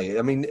goodbye?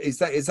 I mean, is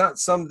that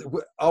some?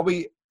 Are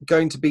we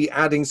going to be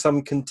adding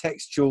some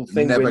contextual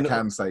thing? Never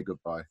can say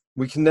goodbye.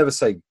 We can never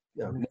say.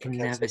 We can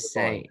never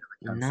say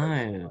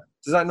no.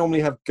 Does that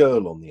normally have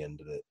girl on the end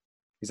of it?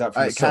 Is that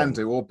from it can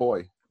do, or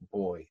boy.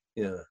 Boy,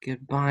 yeah.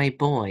 Goodbye,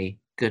 boy.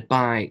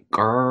 Goodbye,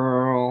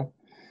 girl.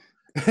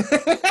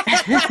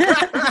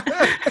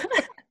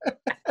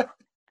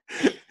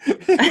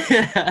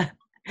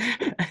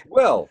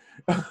 Well,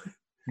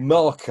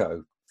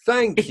 Marco,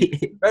 thank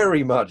you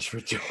very much for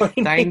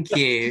joining. Thank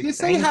you. Did you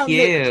see how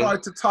Nick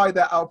tried to tie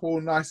that up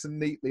all nice and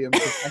neatly and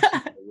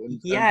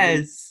professionally?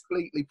 And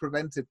completely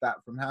prevented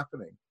that from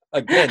happening.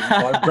 Again,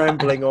 by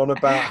rambling on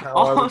about how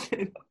I was...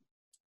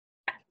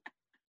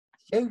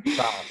 You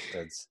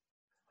bastards.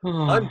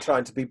 I'm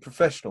trying to be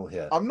professional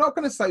here. I'm not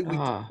going to say we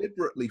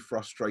deliberately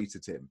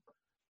frustrated him,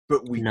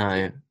 but we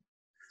did.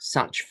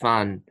 Such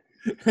fun.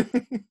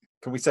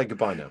 Can we say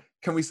goodbye now?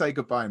 Can we say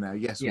goodbye now?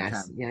 Yes, we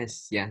can.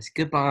 Yes.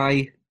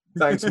 Goodbye.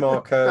 Thanks,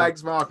 Marco.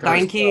 Thanks, Marco.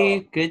 Thank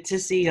you. Good to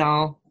see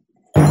y'all.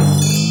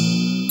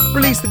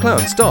 Release the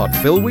Clowns starred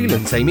Phil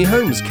Whelans, Amy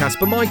Holmes,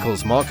 Casper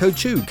Michaels, Marco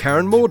Chu,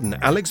 Karen Morden,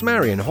 Alex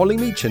Marion, Holly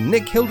Meachin,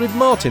 Nick Hildred,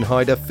 Martin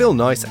Hyder, Phil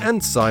Nice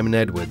and Simon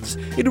Edwards.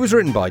 It was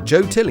written by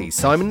Joe Tilley,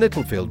 Simon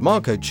Littlefield,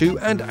 Marco Chu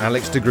and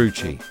Alex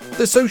DeGrucci.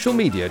 The social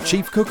media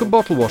chief cook and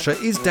bottle washer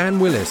is Dan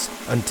Willis,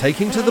 and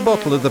taking to the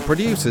bottle are the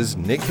producers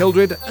Nick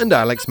Hildred and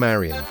Alex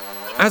Marion.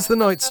 As the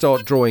nights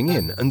start drawing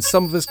in and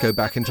some of us go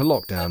back into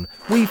lockdown,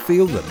 we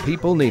feel that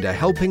people need a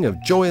helping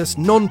of joyous,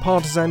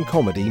 non-partisan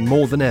comedy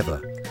more than ever.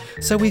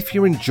 So if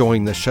you're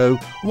enjoying the show,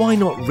 why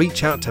not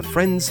reach out to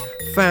friends,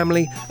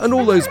 family, and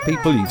all those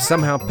people you've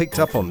somehow picked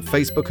up on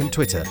Facebook and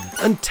Twitter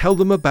and tell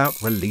them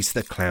about Release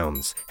the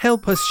Clowns.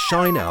 Help us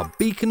shine our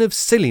beacon of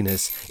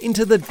silliness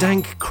into the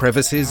dank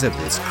crevices of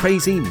this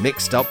crazy,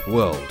 mixed-up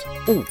world.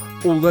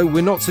 Although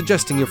we're not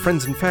suggesting your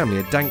friends and family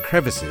are dank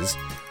crevices.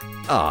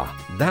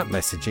 That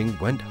messaging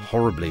went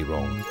horribly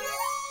wrong.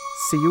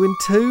 See you in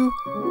 2.